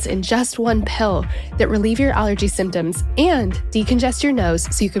ingredients in just one pill that relieve your allergy symptoms and decongest your nose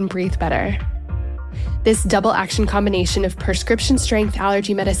so you can breathe better. This double action combination of prescription strength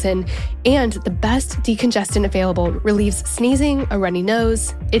allergy medicine and the best decongestant available relieves sneezing, a runny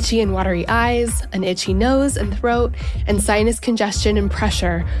nose, itchy and watery eyes, an itchy nose and throat, and sinus congestion and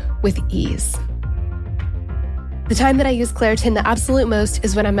pressure with ease. The time that I use Claritin the absolute most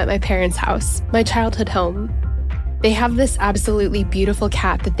is when I'm at my parents' house, my childhood home. They have this absolutely beautiful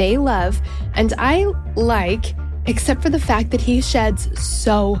cat that they love, and I like, except for the fact that he sheds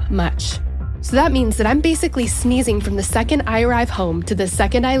so much. So that means that I'm basically sneezing from the second I arrive home to the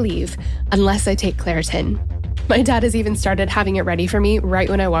second I leave, unless I take Claritin. My dad has even started having it ready for me right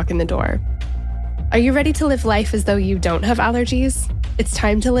when I walk in the door. Are you ready to live life as though you don't have allergies? It's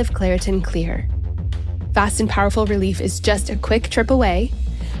time to live Claritin Clear. Fast and powerful relief is just a quick trip away.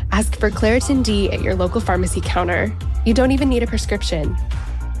 Ask for Claritin D at your local pharmacy counter. You don't even need a prescription.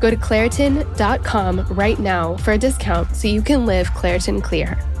 Go to Claritin.com right now for a discount so you can live Claritin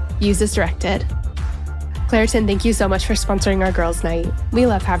Clear. Use as directed. Claritin, thank you so much for sponsoring our girls' night. We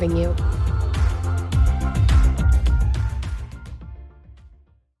love having you.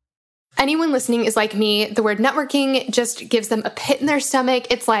 Anyone listening is like me. The word networking just gives them a pit in their stomach.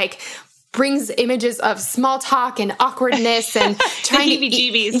 It's like brings images of small talk and awkwardness and trying to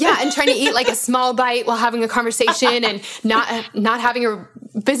eat, and trying to eat like a small bite while having a conversation and not having a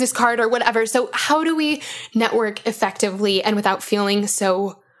business card or whatever. So how do we network effectively and without feeling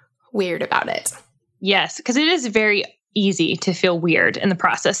so weird about it? Yes, because it is very easy to feel weird in the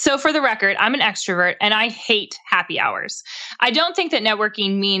process. So for the record, I'm an extrovert and I hate happy hours. I don't think that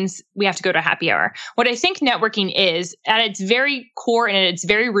networking means we have to go to a happy hour. What I think networking is at its very core and at its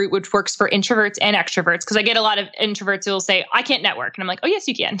very root, which works for introverts and extroverts, because I get a lot of introverts who will say, I can't network. And I'm like, oh, yes,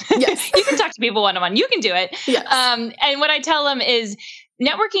 you can. Yes. You can talk to people one-on-one. You can do it. Yes. And what I tell them is,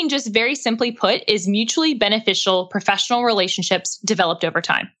 networking, just very simply put, is mutually beneficial professional relationships developed over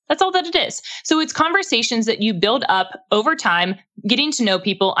time. That's all that it is. So it's conversations that you build up over time, getting to know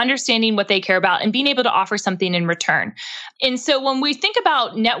people, understanding what they care about, and being able to offer something in return. And so when we think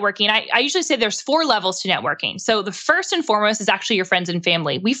about networking, I usually say there's 4 levels to networking. So the first and foremost is actually your friends and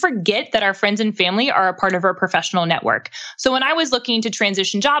family. We forget that our friends and family are a part of our professional network. So when I was looking to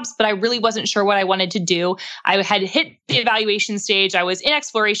transition jobs, but I really wasn't sure what I wanted to do, I had hit the evaluation stage, I was in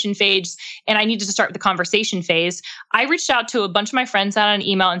exploration phase, and I needed to start the conversation phase. I reached out to a bunch of my friends on an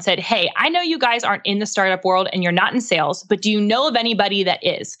email and said, hey, I know you guys aren't in the startup world and you're not in sales, but do you know of anybody that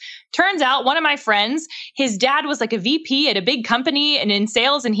is? Turns out one of my friends, his dad was like a VP at a big company and in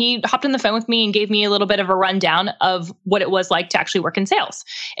sales, and he hopped on the phone with me and gave me a little bit of a rundown of what it was like to actually work in sales.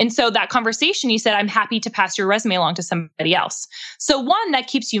 And so that conversation, he said, I'm happy to pass your resume along to somebody else. So one, that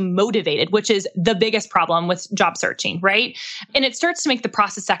keeps you motivated, which is the biggest problem with job searching, right? And it starts to make the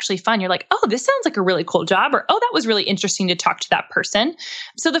process actually fun. You're like, oh, this sounds like a really cool job, or, oh, that was really interesting to talk to that person.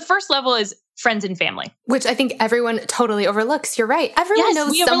 So the first level is friends and family. Which I think everyone totally overlooks. You're right. Everyone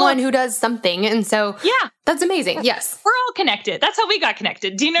knows someone who does something. And so that's amazing. Yes. We're all connected. That's how we got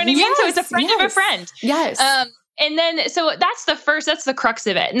connected. Do you know what I mean? So it's a friend of a friend. Yes. And then, so that's the crux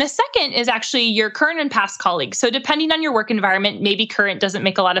of it. And the second is actually your current and past colleagues. So depending on your work environment, maybe current doesn't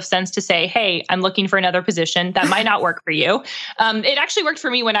make a lot of sense to say, hey, I'm looking for another position. That might not work for you. It actually worked for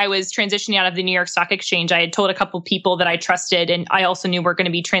me when I was transitioning out of the New York Stock Exchange. I had told a couple people that I trusted, and I also knew we're going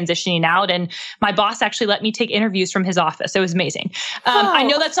to be transitioning out. And my boss actually let me take interviews from his office. It was amazing. I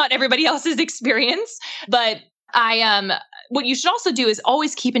know that's not everybody else's experience, but what you should also do is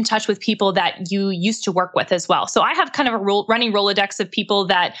always keep in touch with people that you used to work with as well. So I have kind of a running Rolodex of people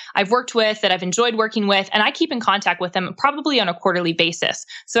that I've worked with, that I've enjoyed working with, and I keep in contact with them probably on a quarterly basis.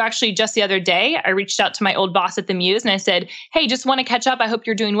 So actually just the other day, I reached out to my old boss at the Muse and I said, hey, just want to catch up. I hope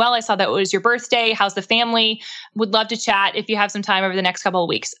you're doing well. I saw that it was your birthday. How's the family? Would love to chat if you have some time over the next couple of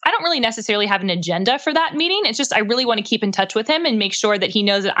weeks. I don't really necessarily have an agenda for that meeting. It's just I really want to keep in touch with him and make sure that he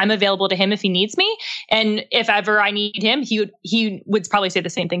knows that I'm available to him if he needs me. And if ever I need him, he would probably say the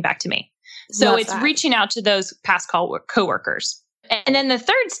same thing back to me. So it's reaching out to those past coworkers. And then the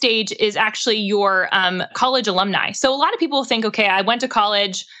third stage is actually your college alumni. So a lot of people think, okay, I went to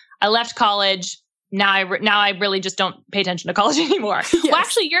college, I left college. Now I really just don't pay attention to college anymore. Yes. Well,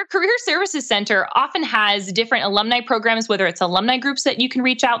 actually, your Career Services Center often has different alumni programs, whether it's alumni groups that you can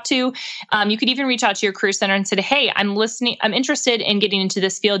reach out to. You could even reach out to your Career Center and say, hey, I'm interested in getting into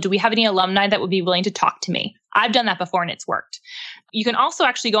this field. Do we have any alumni that would be willing to talk to me? I've done that before and it's worked. You can also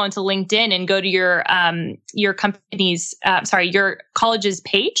actually go into LinkedIn and go to your college's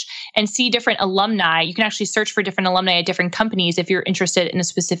page and see different alumni. You can actually search for different alumni at different companies if you're interested in a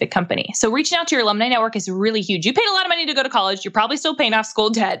specific company. So reaching out to your alumni network is really huge. You paid a lot of money to go to college. You're probably still paying off school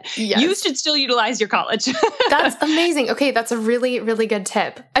debt. Yes. You should still utilize your college. That's amazing. Okay, that's a really, really good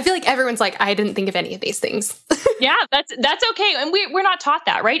tip. I feel like everyone's like, I didn't think of any of these things. Yeah, that's okay. And we're not taught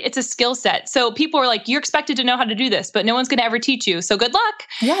that, right? It's a skill set. So people are like, you're expected to know how to do this, but no one's going to ever teach you. So good luck.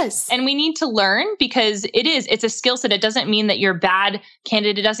 Yes. And we need to learn because it's a skill set. It doesn't mean that you're a bad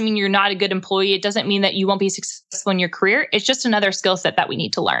candidate. It doesn't mean you're not a good employee. It doesn't mean that you won't be successful in your career. It's just another skill set that we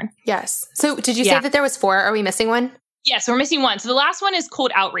need to learn. Yes. So did you say that there was 4? Are we missing one? Yes, we're missing one. So the last one is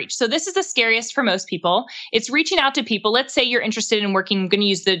cold outreach. So this is the scariest for most people. It's reaching out to people. Let's say you're interested in working. I'm going to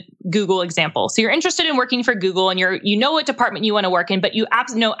use the Google example. So you're interested in working for Google and you know what department you want to work in, but you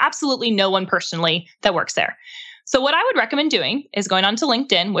know absolutely no one personally that works there. So what I would recommend doing is going onto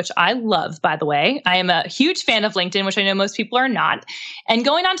LinkedIn, which I love, by the way. I am a huge fan of LinkedIn, which I know most people are not. And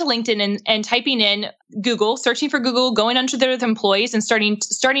going onto LinkedIn and typing in Google, searching for Google, going under their employees and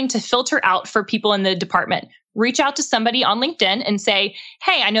starting to filter out for people in the department. Reach out to somebody on LinkedIn and say,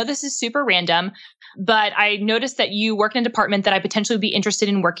 hey, I know this is super random, but I noticed that you work in a department that I potentially would be interested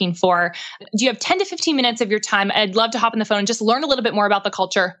in working for. Do you have 10 to 15 minutes of your time? I'd love to hop on the phone and just learn a little bit more about the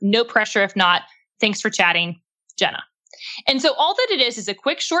culture. No pressure if not. Thanks for chatting, Jenna. And so all that it is a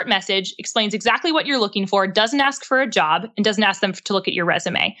quick short message, explains exactly what you're looking for, doesn't ask for a job, and doesn't ask them to look at your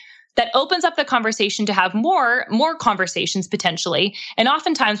resume. That opens up the conversation to have more conversations potentially. And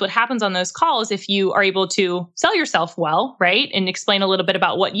oftentimes what happens on those calls, if you are able to sell yourself well, right, and explain a little bit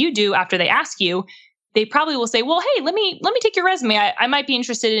about what you do after they ask you, they probably will say, well, hey, let me take your resume. I might be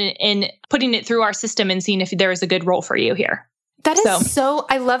interested in putting it through our system and seeing if there is a good role for you here. That is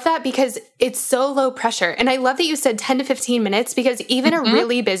I love that because it's so low pressure. And I love that you said 10 to 15 minutes because even a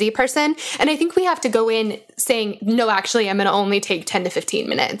really busy person, and I think we have to go in saying, no, actually, I'm going to only take 10 to 15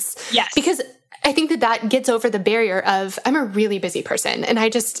 minutes. Yes. Because I think that gets over the barrier of I'm a really busy person and I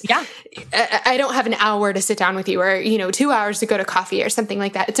don't have an hour to sit down with you or, 2 hours to go to coffee or something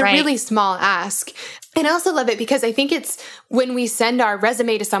like that. It's a really small ask. And I also love it because I think it's when we send our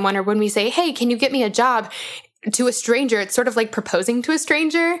resume to someone or when we say, hey, can you get me a job? To a stranger, it's sort of like proposing to a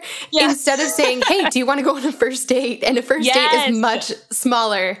stranger instead of saying, hey, do you want to go on a first date? And a first date is much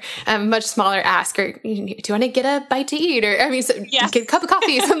smaller ask. Or do you want to get a bite to eat? Or get a cup of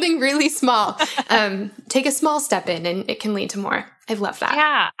coffee, something really small. Take a small step in and it can lead to more. I love that.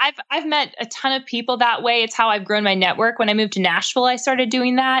 Yeah. I've met a ton of people that way. It's how I've grown my network. When I moved to Nashville, I started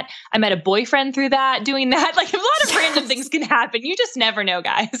doing that. I met a boyfriend through that, doing that. Like a lot of random things can happen. You just never know,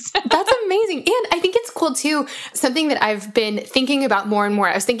 guys. That's amazing. And I think it's cool too. Something that I've been thinking about more and more,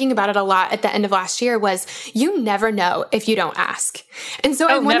 I was thinking about it a lot at the end of last year, was you never know if you don't ask. And so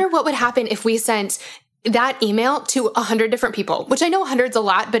I wonder what would happen if we sent that email to 100 different people, which I know 100's a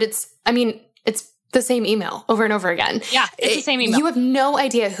lot, but it's the same email over and over again. Yeah, it's the same email. You have no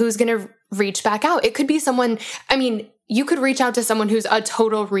idea who's going to reach back out. It could be someone, you could reach out to someone who's a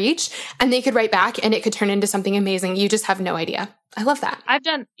total reach and they could write back and it could turn into something amazing. You just have no idea. I love that. I've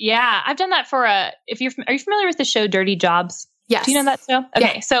done that for are you familiar with the show Dirty Jobs? Yes. Do you know that show?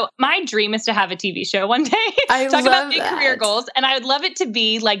 Okay. Yeah. So my dream is to have a TV show one day. Talk about big career goals. And I would love it to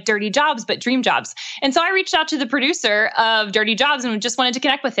be like Dirty Jobs, but dream jobs. And so I reached out to the producer of Dirty Jobs and just wanted to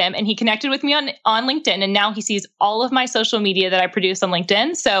connect with him. And he connected with me on LinkedIn. And now he sees all of my social media that I produce on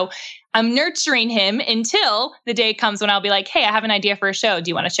LinkedIn. So I'm nurturing him until the day comes when I'll be like, hey, I have an idea for a show. Do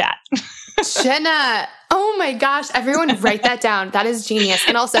you want to chat? Jenna, oh my gosh. Everyone write that down. That is genius.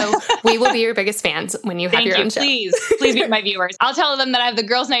 And also, we will be your biggest fans when you have your own show. Please be my viewers. I'll tell them that I have the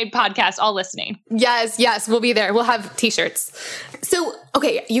Girls Night podcast all listening. Yes. We'll be there. We'll have t-shirts. So,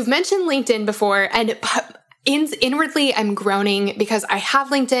 okay, you've mentioned LinkedIn before and inwardly I'm groaning because I have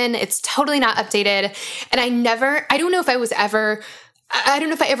LinkedIn. It's totally not updated. And I don't know if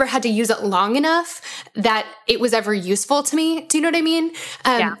I ever had to use it long enough that it was ever useful to me. Do you know what I mean?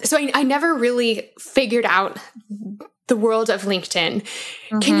 So I never really figured out the world of LinkedIn.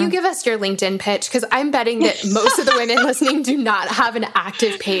 Mm-hmm. Can you give us your LinkedIn pitch? Because I'm betting that most of the women listening do not have an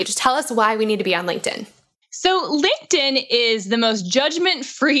active page. Tell us why we need to be on LinkedIn. So LinkedIn is the most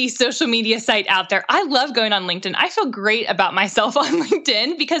judgment-free social media site out there. I love going on LinkedIn. I feel great about myself on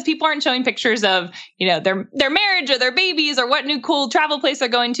LinkedIn because people aren't showing pictures of, their marriage or their babies or what new cool travel place they're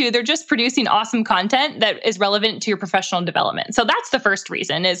going to. They're just producing awesome content that is relevant to your professional development. So that's the first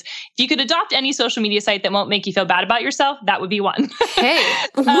reason is if you could adopt any social media site that won't make you feel bad about yourself, that would be one. Hey,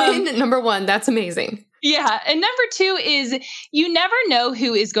 win number one. That's amazing. Yeah. And number two is you never know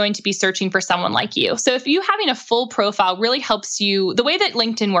who is going to be searching for someone like you. So if you having a full profile really helps you, the way that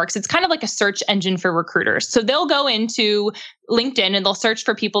LinkedIn works, it's kind of like a search engine for recruiters. So they'll go into LinkedIn and they'll search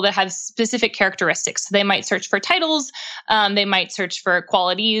for people that have specific characteristics. So they might search for titles. They might search for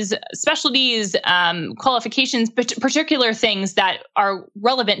qualities, specialties, qualifications, particular things that are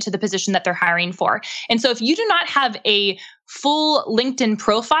relevant to the position that they're hiring for. And so if you do not have a full LinkedIn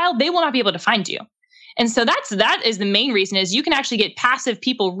profile, they will not be able to find you. And so that is the main reason is you can actually get passive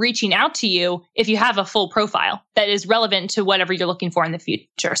people reaching out to you if you have a full profile that is relevant to whatever you're looking for in the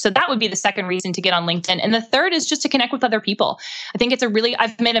future. So that would be the second reason to get on LinkedIn. And the third is just to connect with other people. I think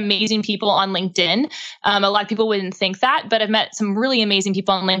I've met amazing people on LinkedIn. A lot of people wouldn't think that, but I've met some really amazing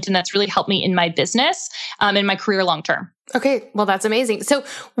people on LinkedIn that's really helped me in my business, in my career long-term. Okay. Well, that's amazing. So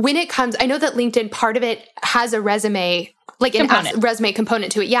when it comes, I know that LinkedIn, part of it has a resume, like an resume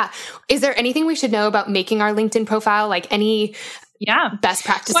component to it. Yeah. Is there anything we should know about making our LinkedIn profile? Like any best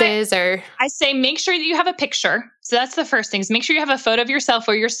practices or? I say make sure that you have a picture. So that's the first thing is make sure you have a photo of yourself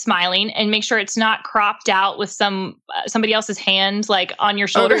where you're smiling and make sure it's not cropped out with somebody else's hand like on your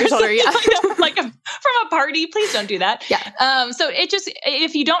shoulder. Like from a party. Please don't do that. Yeah. So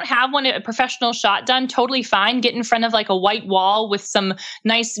if you don't have a professional shot done, totally fine. Get in front of like a white wall with some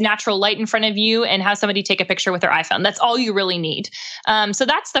nice natural light in front of you and have somebody take a picture with their iPhone. That's all you really need. So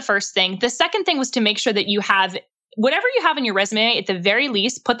that's the first thing. The second thing was to make sure that you have whatever you have in your resume, at the very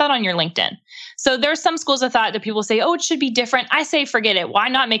least, put that on your LinkedIn. So there's some schools of thought that people say, oh, it should be different. I say, forget it. Why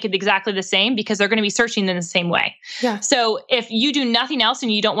not make it exactly the same? Because they're going to be searching in the same way. Yeah. So if you do nothing else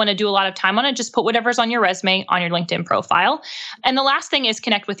and you don't want to do a lot of time on it, just put whatever's on your resume on your LinkedIn profile. And the last thing is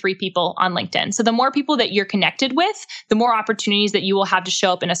connect with 3 people on LinkedIn. So the more people that you're connected with, the more opportunities that you will have to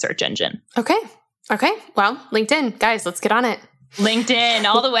show up in a search engine. Okay. Well, LinkedIn, guys, let's get on it. LinkedIn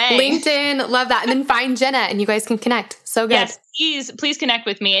all the way. LinkedIn, love that. And then find Jenna and you guys can connect. So good. Yes, please connect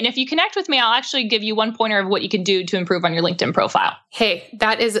with me. And if you connect with me, I'll actually give you one pointer of what you can do to improve on your LinkedIn profile. Hey,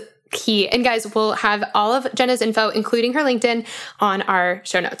 that is key. And guys, we'll have all of Jenna's info, including her LinkedIn, on our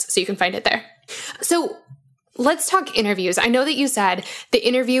show notes. So you can find it there. So let's talk interviews. I know that you said the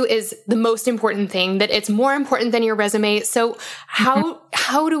interview is the most important thing, that it's more important than your resume. So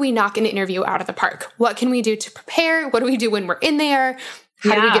how do we knock an interview out of the park? What can we do to prepare? What do we do when we're in there?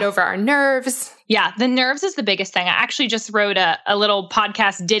 How do we get over our nerves? Yeah, the nerves is the biggest thing. I actually just wrote a little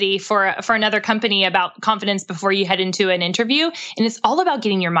podcast ditty for another company about confidence before you head into an interview. And it's all about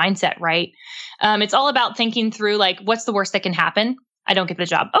getting your mindset right. It's all about thinking through like, what's the worst that can happen? I don't get the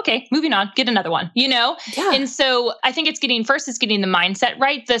job. Okay, moving on, get another one, Yeah. And so I think it's getting the mindset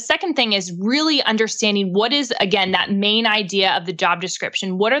right. The second thing is really understanding what is, again, that main idea of the job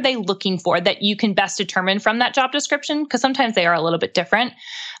description. What are they looking for that you can best determine from that job description? Because sometimes they are a little bit different.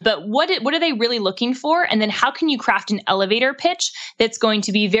 But what are they really looking for? And then how can you craft an elevator pitch that's going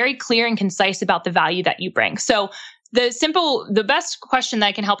to be very clear and concise about the value that you bring? So the best question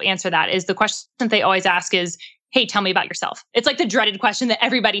that can help answer that is the question that they always ask is, hey, tell me about yourself. It's like the dreaded question that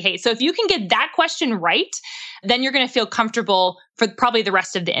everybody hates. So if you can get that question right, then you're going to feel comfortable for probably the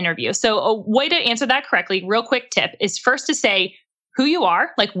rest of the interview. So a way to answer that correctly, real quick tip, is first to say who you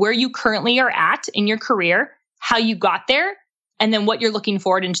are, like where you currently are at in your career, how you got there, and then what you're looking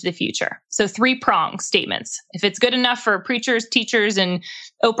forward into the future. So 3-prong statements. If it's good enough for preachers, teachers, and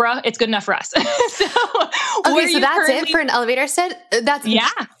Oprah, it's good enough for us. So that's it for an elevator sit?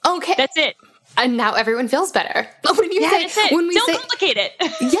 Okay. That's it. And now everyone feels better. Don't complicate it.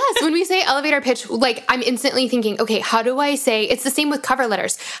 Yes. When we say elevator pitch, like I'm instantly thinking, okay, how do I say, it's the same with cover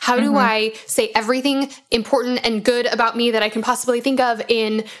letters. How do I say everything important and good about me that I can possibly think of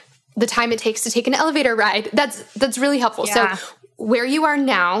in the time it takes to take an elevator ride? That's really helpful. Yeah. So where you are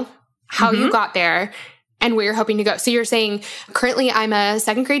now, how you got there, and where you're hoping to go. So you're saying, currently I'm a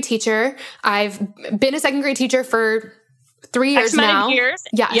 2nd grade teacher. I've been a 2nd grade teacher for 3 years now. Years.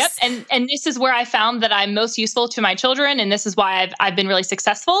 Yes. Yep. And this is where I found that I'm most useful to my children. And this is why I've been really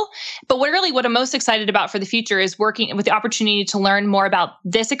successful. But what I'm most excited about for the future is working with the opportunity to learn more about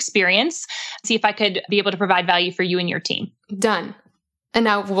this experience, see if I could be able to provide value for you and your team. Done. And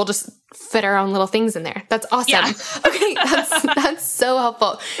now we'll just fit our own little things in there. That's awesome. Yeah. Okay. That's so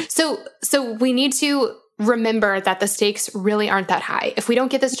helpful. So we need to remember that the stakes really aren't that high. If we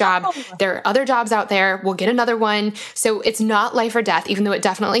don't get this job, there are other jobs out there. We'll get another one. So it's not life or death, even though it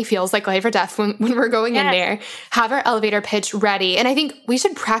definitely feels like life or death when we're going in there. Have our elevator pitch ready. And I think we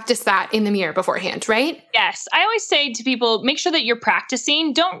should practice that in the mirror beforehand, right? Yes. I always say to people, make sure that you're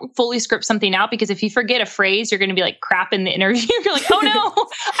practicing. Don't fully script something out, because if you forget a phrase, you're going to be like crap in the interview. You're like, oh no,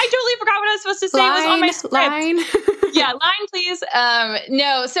 I totally forgot what I was supposed to say. It was on my script. Line, please.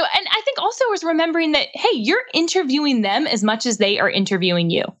 No. So, and I think also was remembering that, hey, you're interviewing them as much as they are interviewing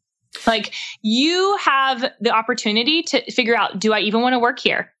you. Like, you have the opportunity to figure out, do I even want to work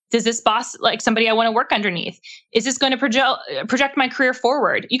here? Does this boss like somebody I want to work underneath? Is this going to project my career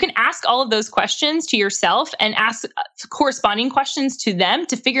forward? You can ask all of those questions to yourself and ask corresponding questions to them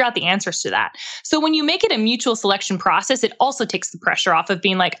to figure out the answers to that. So when you make it a mutual selection process, it also takes the pressure off of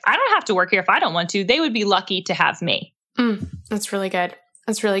being like, I don't have to work here if I don't want to. They would be lucky to have me. That's really good.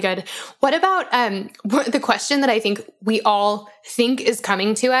 That's really good. What about the question that I think we all think is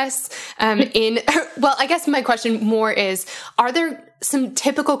coming to us well, I guess my question more is, are there some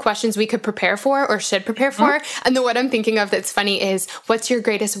typical questions we could prepare for or should prepare for? And the one I'm thinking of that's funny is, what's your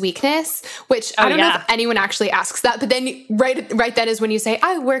greatest weakness? Which I don't know if anyone actually asks that, but then right then is when you say,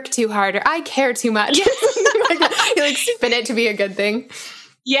 I work too hard or I care too much. You like spin it to be a good thing.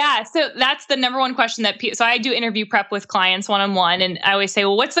 Yeah. So that's the number one question so I do interview prep with clients one-on-one, and I always say,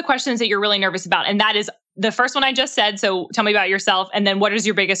 well, what's the questions that you're really nervous about? And that is the first one I just said. So tell me about yourself. And then what is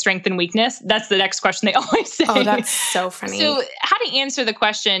your biggest strength and weakness? That's the next question they always say. Oh, that's so funny. So how to answer the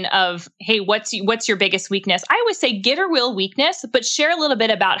question of, hey, what's your biggest weakness? I always say get a real weakness, but share a little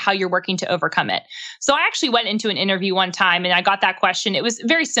bit about how you're working to overcome it. So I actually went into an interview one time and I got that question. It was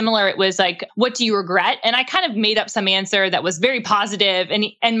very similar. It was like, what do you regret? And I kind of made up some answer that was very positive. And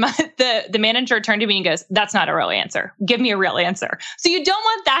the manager turned to me and goes, that's not a real answer. Give me a real answer. So you don't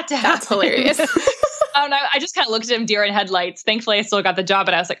want that to happen. That's hilarious. And I just kind of looked at him deer in headlights. Thankfully, I still got the job,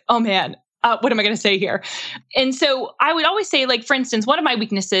 but I was like, oh man, what am I going to say here? And so I would always say, like, for instance, one of my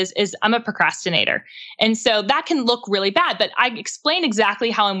weaknesses is I'm a procrastinator. And so that can look really bad, but I explain exactly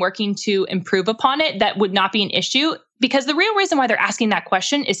how I'm working to improve upon it. That would not be an issue, because the real reason why they're asking that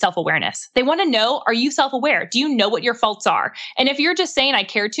question is self-awareness. They want to know, are you self-aware? Do you know what your faults are? And if you're just saying I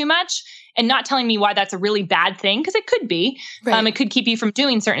care too much and not telling me why that's a really bad thing, because it could be, it could keep you from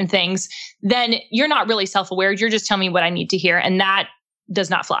doing certain things, then you're not really self-aware. You're just telling me what I need to hear. And that does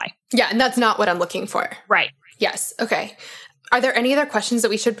not fly. Yeah. And that's not what I'm looking for. Right. Yes. Okay. Are there any other questions that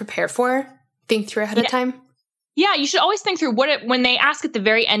we should prepare for? Think through ahead of time? Yeah. You should always think through when they ask at the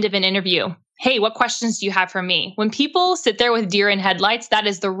very end of an interview, hey, what questions do you have for me? When people sit there with deer in headlights, that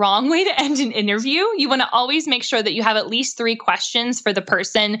is the wrong way to end an interview. You want to always make sure that you have at least 3 questions for the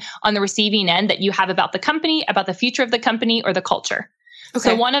person on the receiving end that you have about the company, about the future of the company, or the culture. Okay.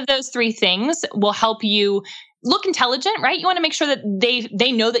 So one of those 3 things will help you look intelligent, right? You want to make sure that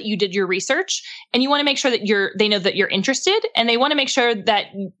they know that you did your research, and you want to make sure that they know that you're interested, and they want to make sure that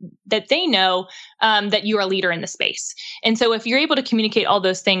they know that you are a leader in the space. And so if you're able to communicate all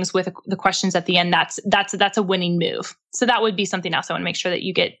those things with the questions at the end, that's a winning move. So that would be something else I want to make sure that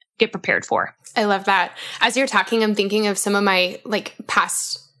you get prepared for. I love that. As you're talking, I'm thinking of some of my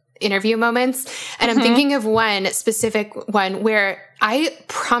past interview moments. And I'm thinking of one specific one where I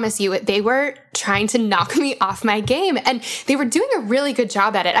promise you they were trying to knock me off my game, and they were doing a really good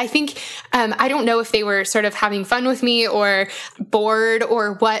job at it. I think, I don't know if they were sort of having fun with me or bored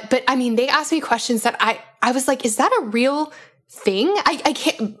or what, but I mean, they asked me questions that I was like, is that a real thing? I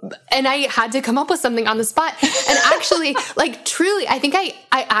can't, and I had to come up with something on the spot. And actually, truly, I think I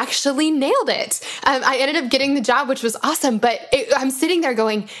actually nailed it. I ended up getting the job, which was awesome. But I'm sitting there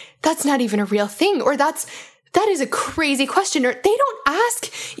going, that's not even a real thing, or that is a crazy question, or they don't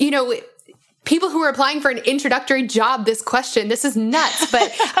ask, people who are applying for an introductory job this question. This is nuts.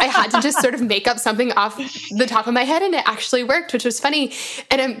 But I had to just sort of make up something off the top of my head, and it actually worked, which was funny.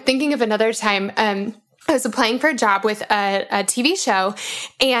 And I'm thinking of another time. I was applying for a job with a TV show,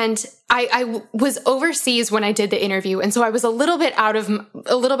 and I was overseas when I did the interview. And so I was a little bit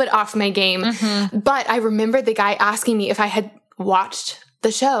off my game, but I remember the guy asking me if I had watched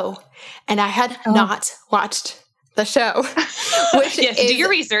the show, and I had not watched the show, which yes, is do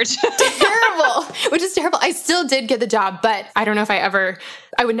your research. terrible, which is terrible. I still did get the job, but I don't know if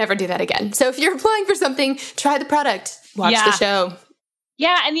I would never do that again. So if you're applying for something, try the product, watch the show.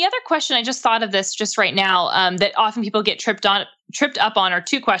 Yeah. And the other question, I just thought of this just right now, that often people get tripped up on, are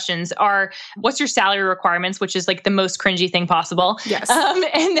 2 questions are, what's your salary requirements, which is the most cringy thing possible. Yes.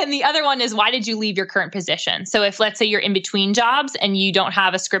 And then the other one is, why did you leave your current position? So if, let's say, you're in between jobs and you don't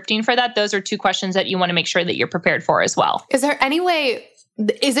have a scripting for that, those are 2 questions that you want to make sure that you're prepared for as well. Is there any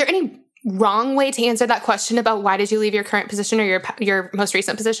wrong way to answer that question about why did you leave your current position or your most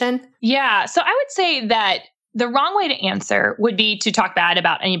recent position? Yeah. So I would say that the wrong way to answer would be to talk bad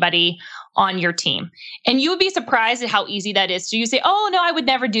about anybody on your team. And you would be surprised at how easy that is. So you say, oh, no, I would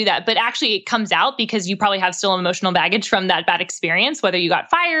never do that. But actually it comes out because you probably have still emotional baggage from that bad experience, whether you got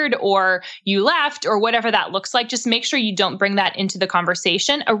fired or you left or whatever that looks like. Just make sure you don't bring that into the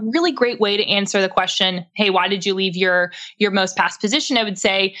conversation. A really great way to answer the question, hey, why did you leave your most past position? I would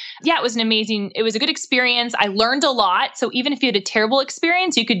say, yeah, it was a good experience. I learned a lot. So even if you had a terrible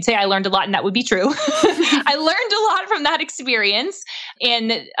experience, you could say I learned a lot, and that would be true. I learned a lot from that experience.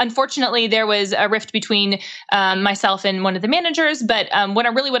 And unfortunately, there was a rift between myself and one of the managers. But what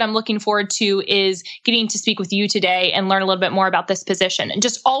I'm looking forward to is getting to speak with you today and learn a little bit more about this position, and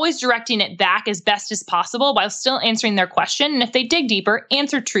just always directing it back as best as possible while still answering their question. And if they dig deeper,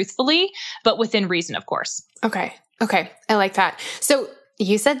 answer truthfully, but within reason, of course. Okay. I like that. So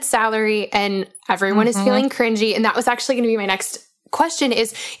You said salary and everyone is feeling cringy. And that was actually going to be my next question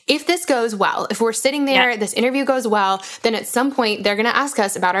is, if this goes well, if we're sitting there, this interview goes well, then at some point they're going to ask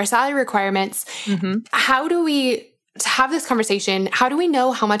us about our salary requirements. How do we have this conversation? How do we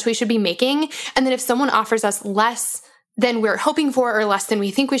know how much we should be making? And then if someone offers us less than we're hoping for or less than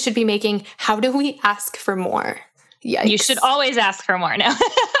we think we should be making, how do we ask for more? Yikes. You should always ask for more now.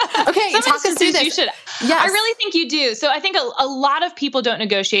 Okay, talk us through this. You should. Yes. I really think you do. So I think a lot of people don't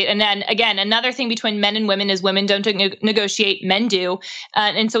negotiate. And then again, another thing between men and women is women don't negotiate, men do.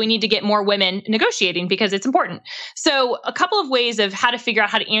 And so we need to get more women negotiating because it's important. So a couple of ways of how to figure out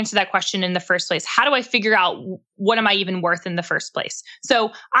how to answer that question in the first place. How do I figure out what am I even worth in the first place?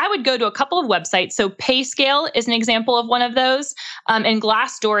 So I would go to a couple of websites. So PayScale is an example of one of those. And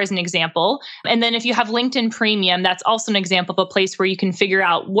Glassdoor is an example. And then if you have LinkedIn Premium, that's also an example of a place where you can figure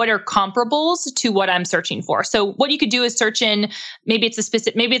out what are comparables to what I'm searching for. So what you could do is search in, maybe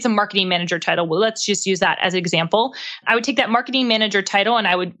it's a marketing manager title. Well, let's just use that as an example. I would take that marketing manager title and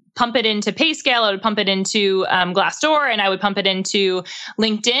I would pump it into PayScale. I would pump it into Glassdoor, and I would pump it into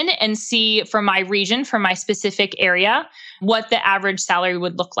LinkedIn and see from my region, from my specific area, what the average salary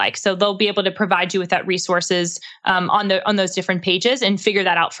would look like. So they'll be able to provide you with that resources on those different pages and figure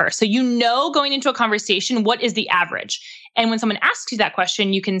that out first. So going into a conversation, what is the average? And when someone asks you that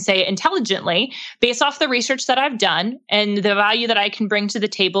question, you can say intelligently, based off the research that I've done and the value that I can bring to the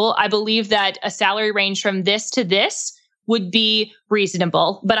table, I believe that a salary range from this to this would be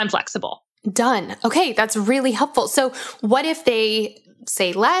reasonable, but I'm flexible. Done. Okay, that's really helpful. So what if they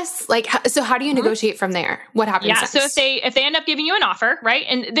say less? So how do you negotiate from there? What happens next? So if they end up giving you an offer, right?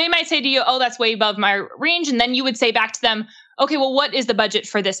 And they might say to you, oh, that's way above my range. And then you would say back to them, okay, well, what is the budget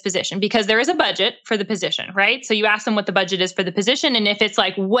for this position? Because there is a budget for the position, right? So you ask them what the budget is for the position. And if it's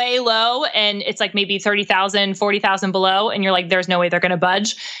like way low and it's like maybe 30,000, 40,000 below, and you're like, there's no way they're going to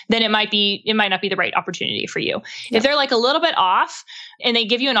budge, then it might not be the right opportunity for you. Yep. If they're like a little bit off and they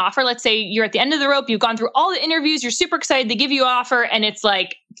give you an offer, let's say you're at the end of the rope, you've gone through all the interviews, you're super excited, they give you an offer and it's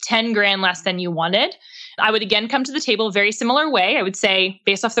like 10 grand less than you wanted. I would again come to the table very similar way. I would say,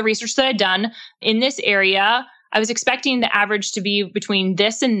 based off the research that I'd done in this area, I was expecting the average to be between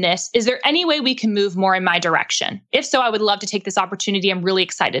this and this. Is there any way we can move more in my direction? If so, I would love to take this opportunity. I'm really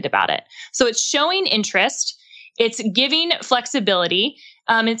excited about it. So it's showing interest. It's giving flexibility.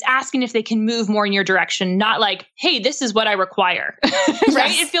 It's asking if they can move more in your direction, not like, hey, this is what I require.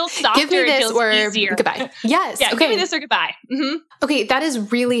 Right? It feels softer. Give me this, it feels or easier. Goodbye. Yes. Yeah, okay. Give me this or goodbye. Mm-hmm. Okay, that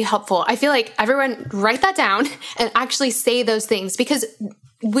is really helpful. I feel like everyone write that down and actually say those things, because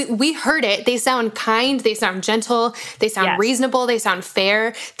we heard it. They sound kind. They sound gentle. They sound reasonable. They sound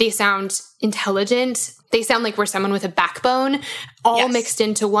fair. They sound intelligent. They sound like we're someone with a backbone, all mixed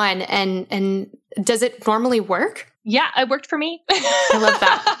into one. And does it normally work? Yeah, it worked for me. I love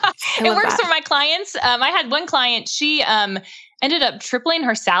that. It works for my clients. I had one client, she ended up tripling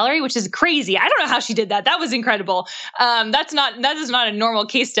her salary, which is crazy. I don't know how she did that. That was incredible. That is not a normal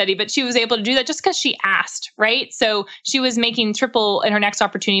case study, but she was able to do that just because she asked, right? So she was making triple in her next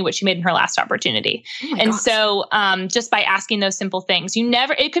opportunity what she made in her last opportunity. And so just by asking those simple things,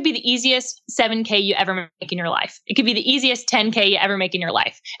 it could be the easiest 7K you ever make in your life. It could be the easiest 10K you ever make in your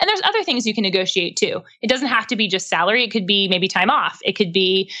life. And there's other things you can negotiate too. It doesn't have to be just salary. It could be maybe time off. It could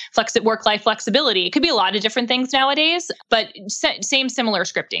be work-life flexibility. It could be a lot of different things nowadays, but similar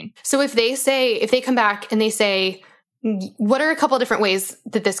scripting. So if they come back and they say, what are a couple of different ways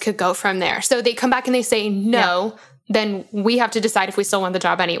that this could go from there? So they come back and they say no, then we have to decide if we still want the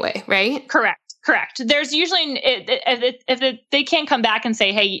job anyway, right? Correct. There's usually, if they can't come back and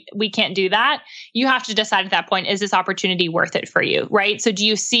say, hey, we can't do that, you have to decide at that point, is this opportunity worth it for you, right? So do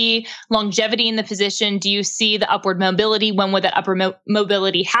you see longevity in the position? Do you see the upward mobility? When would that upward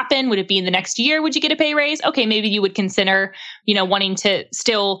mobility happen? Would it be in the next year? Would you get a pay raise? Okay, maybe you would consider, wanting to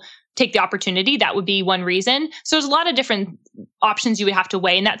still take the opportunity. That would be one reason. So there's a lot of different options you would have to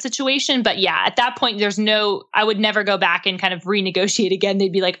weigh in that situation. But yeah, at that point, I would never go back and kind of renegotiate again.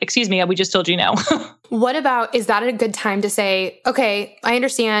 They'd be like, excuse me, we just told you no. What about, is that a good time to say, okay, I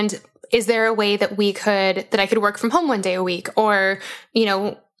understand. Is there a way that I could work from home one day a week, or,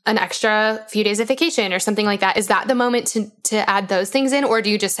 an extra few days of vacation or something like that? Is that the moment to add those things in? Or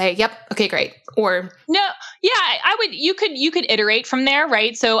do you just say, yep, okay, great? Or no, you could iterate from there,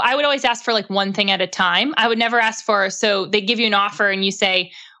 right? So I would always ask for like one thing at a time. I would never ask so they give you an offer and you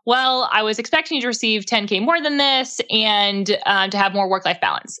say, well, I was expecting you to receive 10K more than this and to have more work-life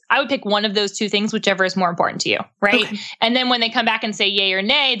balance. I would pick one of those two things, whichever is more important to you, right? Okay. And then when they come back and say yay or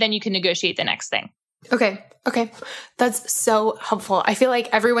nay, then you can negotiate the next thing. Okay. That's so helpful. I feel like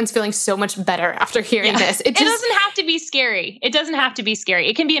everyone's feeling so much better after hearing this. It doesn't have to be scary. It doesn't have to be scary.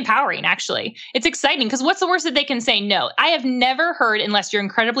 It can be empowering, actually. It's exciting because what's the worst that they can say no? I have never heard, unless you're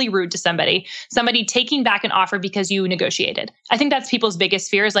incredibly rude to somebody taking back an offer because you negotiated. I think that's people's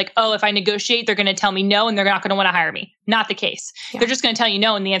biggest fear is like, oh, if I negotiate, they're going to tell me no and they're not going to want to hire me. Not the case. Yeah. They're just going to tell you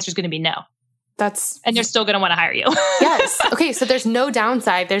no and the answer is going to be no. And they're still going to want to hire you. Yes. Okay. So there's no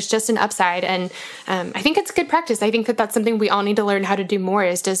downside. There's just an upside. And I think it's good practice. I think that that's something we all need to learn how to do more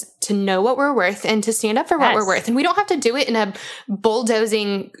is just to know what we're worth and to stand up for what we're worth. And we don't have to do it in a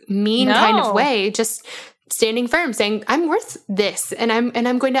bulldozing, mean kind of way. Just standing firm, saying, I'm worth this and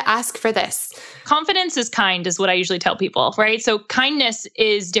I'm going to ask for this. Confidence is kind is what I usually tell people, right? So kindness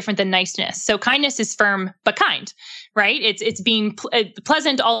is different than niceness. So kindness is firm, but kind, right? It's being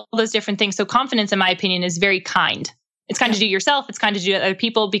pleasant, all those different things. So confidence, in my opinion, is very kind. It's kind to do yourself. It's kind to do other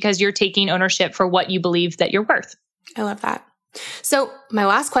people because you're taking ownership for what you believe that you're worth. I love that. So my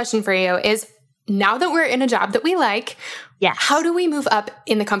last question for you is, now that we're in a job that we like, how do we move up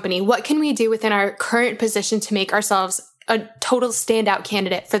in the company? What can we do within our current position to make ourselves a total standout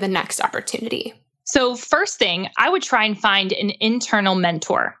candidate for the next opportunity? So first thing, I would try and find an internal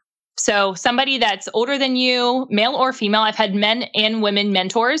mentor. So somebody that's older than you, male or female. I've had men and women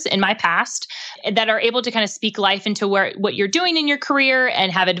mentors in my past that are able to kind of speak life into what you're doing in your career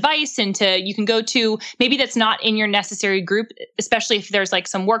and have advice you can go to. Maybe that's not in your necessary group, especially if there's like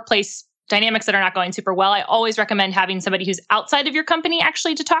some workplace dynamics that are not going super well. I always recommend having somebody who's outside of your company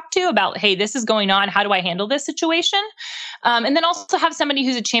actually to talk to about, hey, this is going on. How do I handle this situation? And then also have somebody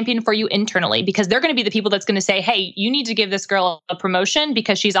who's a champion for you internally, because they're going to be the people that's going to say, hey, you need to give this girl a promotion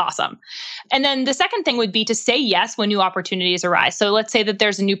because she's awesome. And then the second thing would be to say yes when new opportunities arise. So let's say that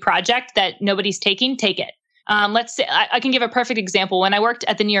there's a new project that nobody's taking, take it. Let's say I can give a perfect example. When I worked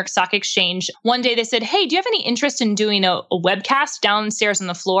at the New York Stock Exchange, one day they said, hey, do you have any interest in doing a webcast downstairs on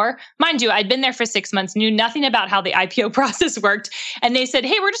the floor? Mind you, I'd been there for 6 months, knew nothing about how the IPO process worked. And they said,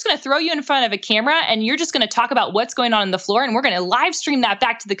 hey, we're just going to throw you in front of a camera and you're just going to talk about what's going on the floor. And we're going to live stream that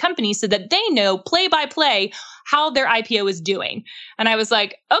back to the company so that they know play by play how their IPO is doing. And I was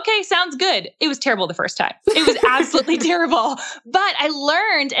like, okay, sounds good. It was terrible the first time. It was absolutely terrible. But I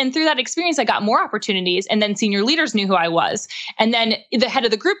learned, and through that experience, I got more opportunities. And then senior leaders knew who I was. And then the head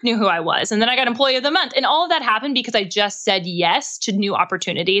of the group knew who I was. And then I got employee of the month. And all of that happened because I just said yes to new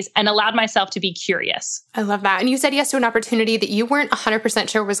opportunities and allowed myself to be curious. I love that. And you said yes to an opportunity that you weren't 100%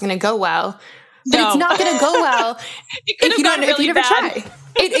 sure was going to go well. But it's not going to go well if you never try.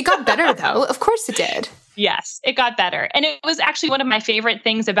 It got better though. Of course it did. Yes, it got better. And it was actually one of my favorite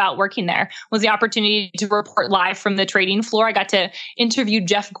things about working there was the opportunity to report live from the trading floor. I got to interview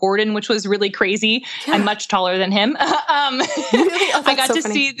Jeff Gordon, which was really crazy. Yeah. I'm much taller than him. Really? Oh, I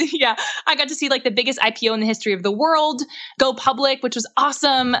got to see like the biggest IPO in the history of the world go public, which was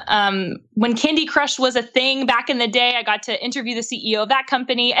awesome. When Candy Crush was a thing back in the day, I got to interview the CEO of that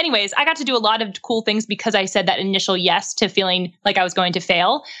company. Anyways, I got to do a lot of cool things because I said that initial yes to feeling like I was going to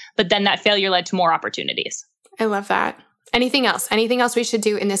fail. But then that failure led to more opportunities. I love that. Anything else? Anything else we should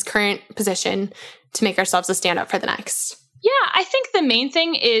do in this current position to make ourselves a stand up for the next? Yeah, I think the main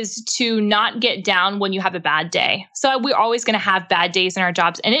thing is to not get down when you have a bad day. So we're always going to have bad days in our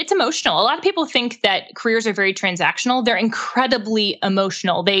jobs, and it's emotional. A lot of people think that careers are very transactional. They're incredibly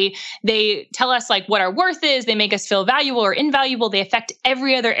emotional. They tell us like what our worth is. They make us feel valuable or invaluable. They affect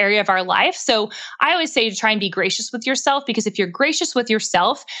every other area of our life. So I always say to try and be gracious with yourself, because if you're gracious with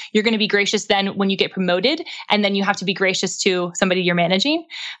yourself, you're going to be gracious then when you get promoted, and then you have to be gracious to somebody you're managing,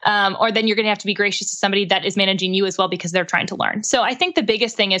 or then you're going to have to be gracious to somebody that is managing you as well because they're trying to learn. So I think the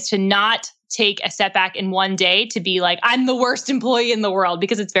biggest thing is to not take a setback in one day to be like, I'm the worst employee in the world,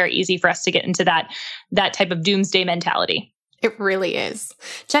 because it's very easy for us to get into that type of doomsday mentality. It really is.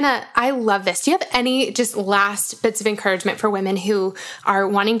 Jenna, I love this. Do you have any just last bits of encouragement for women who are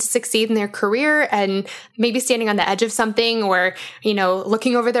wanting to succeed in their career and maybe standing on the edge of something, or,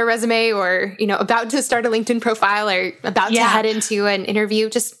 looking over their resume, or, about to start a LinkedIn profile, or about to head into an interview?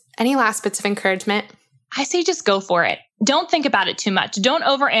 Just any last bits of encouragement? I say just go for it. Don't think about it too much. Don't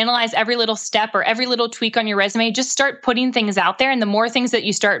overanalyze every little step or every little tweak on your resume. Just start putting things out there. And the more things that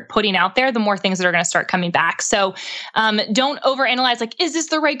you start putting out there, the more things that are going to start coming back. So don't overanalyze, like, is this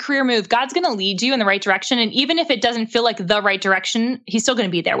the right career move? God's going to lead you in the right direction. And even if it doesn't feel like the right direction, he's still going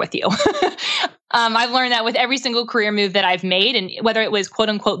to be there with you. I've learned that with every single career move that I've made, and whether it was quote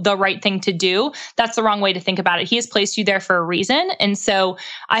unquote the right thing to do, that's the wrong way to think about it. He has placed you there for a reason. And so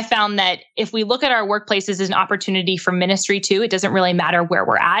I found that if we look at our workplaces as an opportunity for ministry too, it doesn't really matter where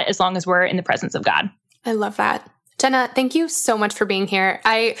we're at as long as we're in the presence of God. I love that. Jenna, thank you so much for being here.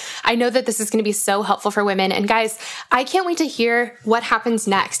 I know that this is going to be so helpful for women. And guys, I can't wait to hear what happens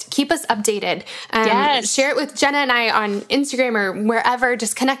next. Keep us updated. Yes. Share it with Jenna and I on Instagram or wherever.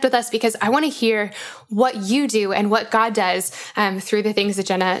 Just connect with us because I want to hear what you do and what God does through the things that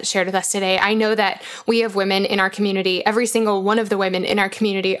Jenna shared with us today. I know that we have women in our community. Every single one of the women in our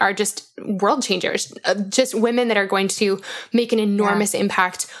community are just world changers, just women that are going to make an enormous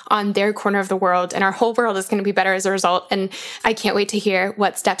impact on their corner of the world. And our whole world is going to be better as a result. And I can't wait to hear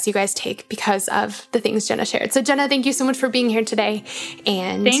what steps you guys take because of the things Jenna shared. So Jenna, thank you so much for being here today.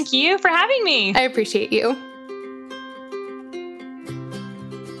 And thank you for having me. I appreciate you.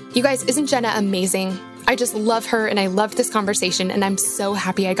 You guys, isn't Jenna amazing? I just love her and I loved this conversation and I'm so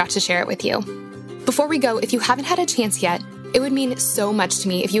happy I got to share it with you. Before we go, if you haven't had a chance yet, it would mean so much to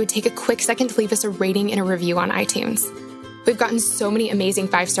me if you would take a quick second to leave us a rating and a review on iTunes. We've gotten so many amazing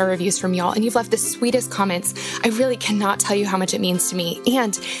 5-star reviews from y'all, and you've left the sweetest comments. I really cannot tell you how much it means to me,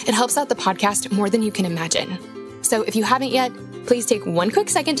 and it helps out the podcast more than you can imagine. So if you haven't yet, please take one quick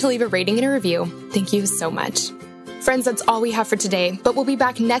second to leave a rating and a review. Thank you so much. Friends, that's all we have for today, but we'll be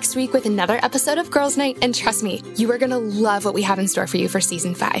back next week with another episode of Girls Night, and trust me, you are going to love what we have in store for you for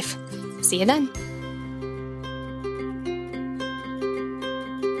Season 5. See you then.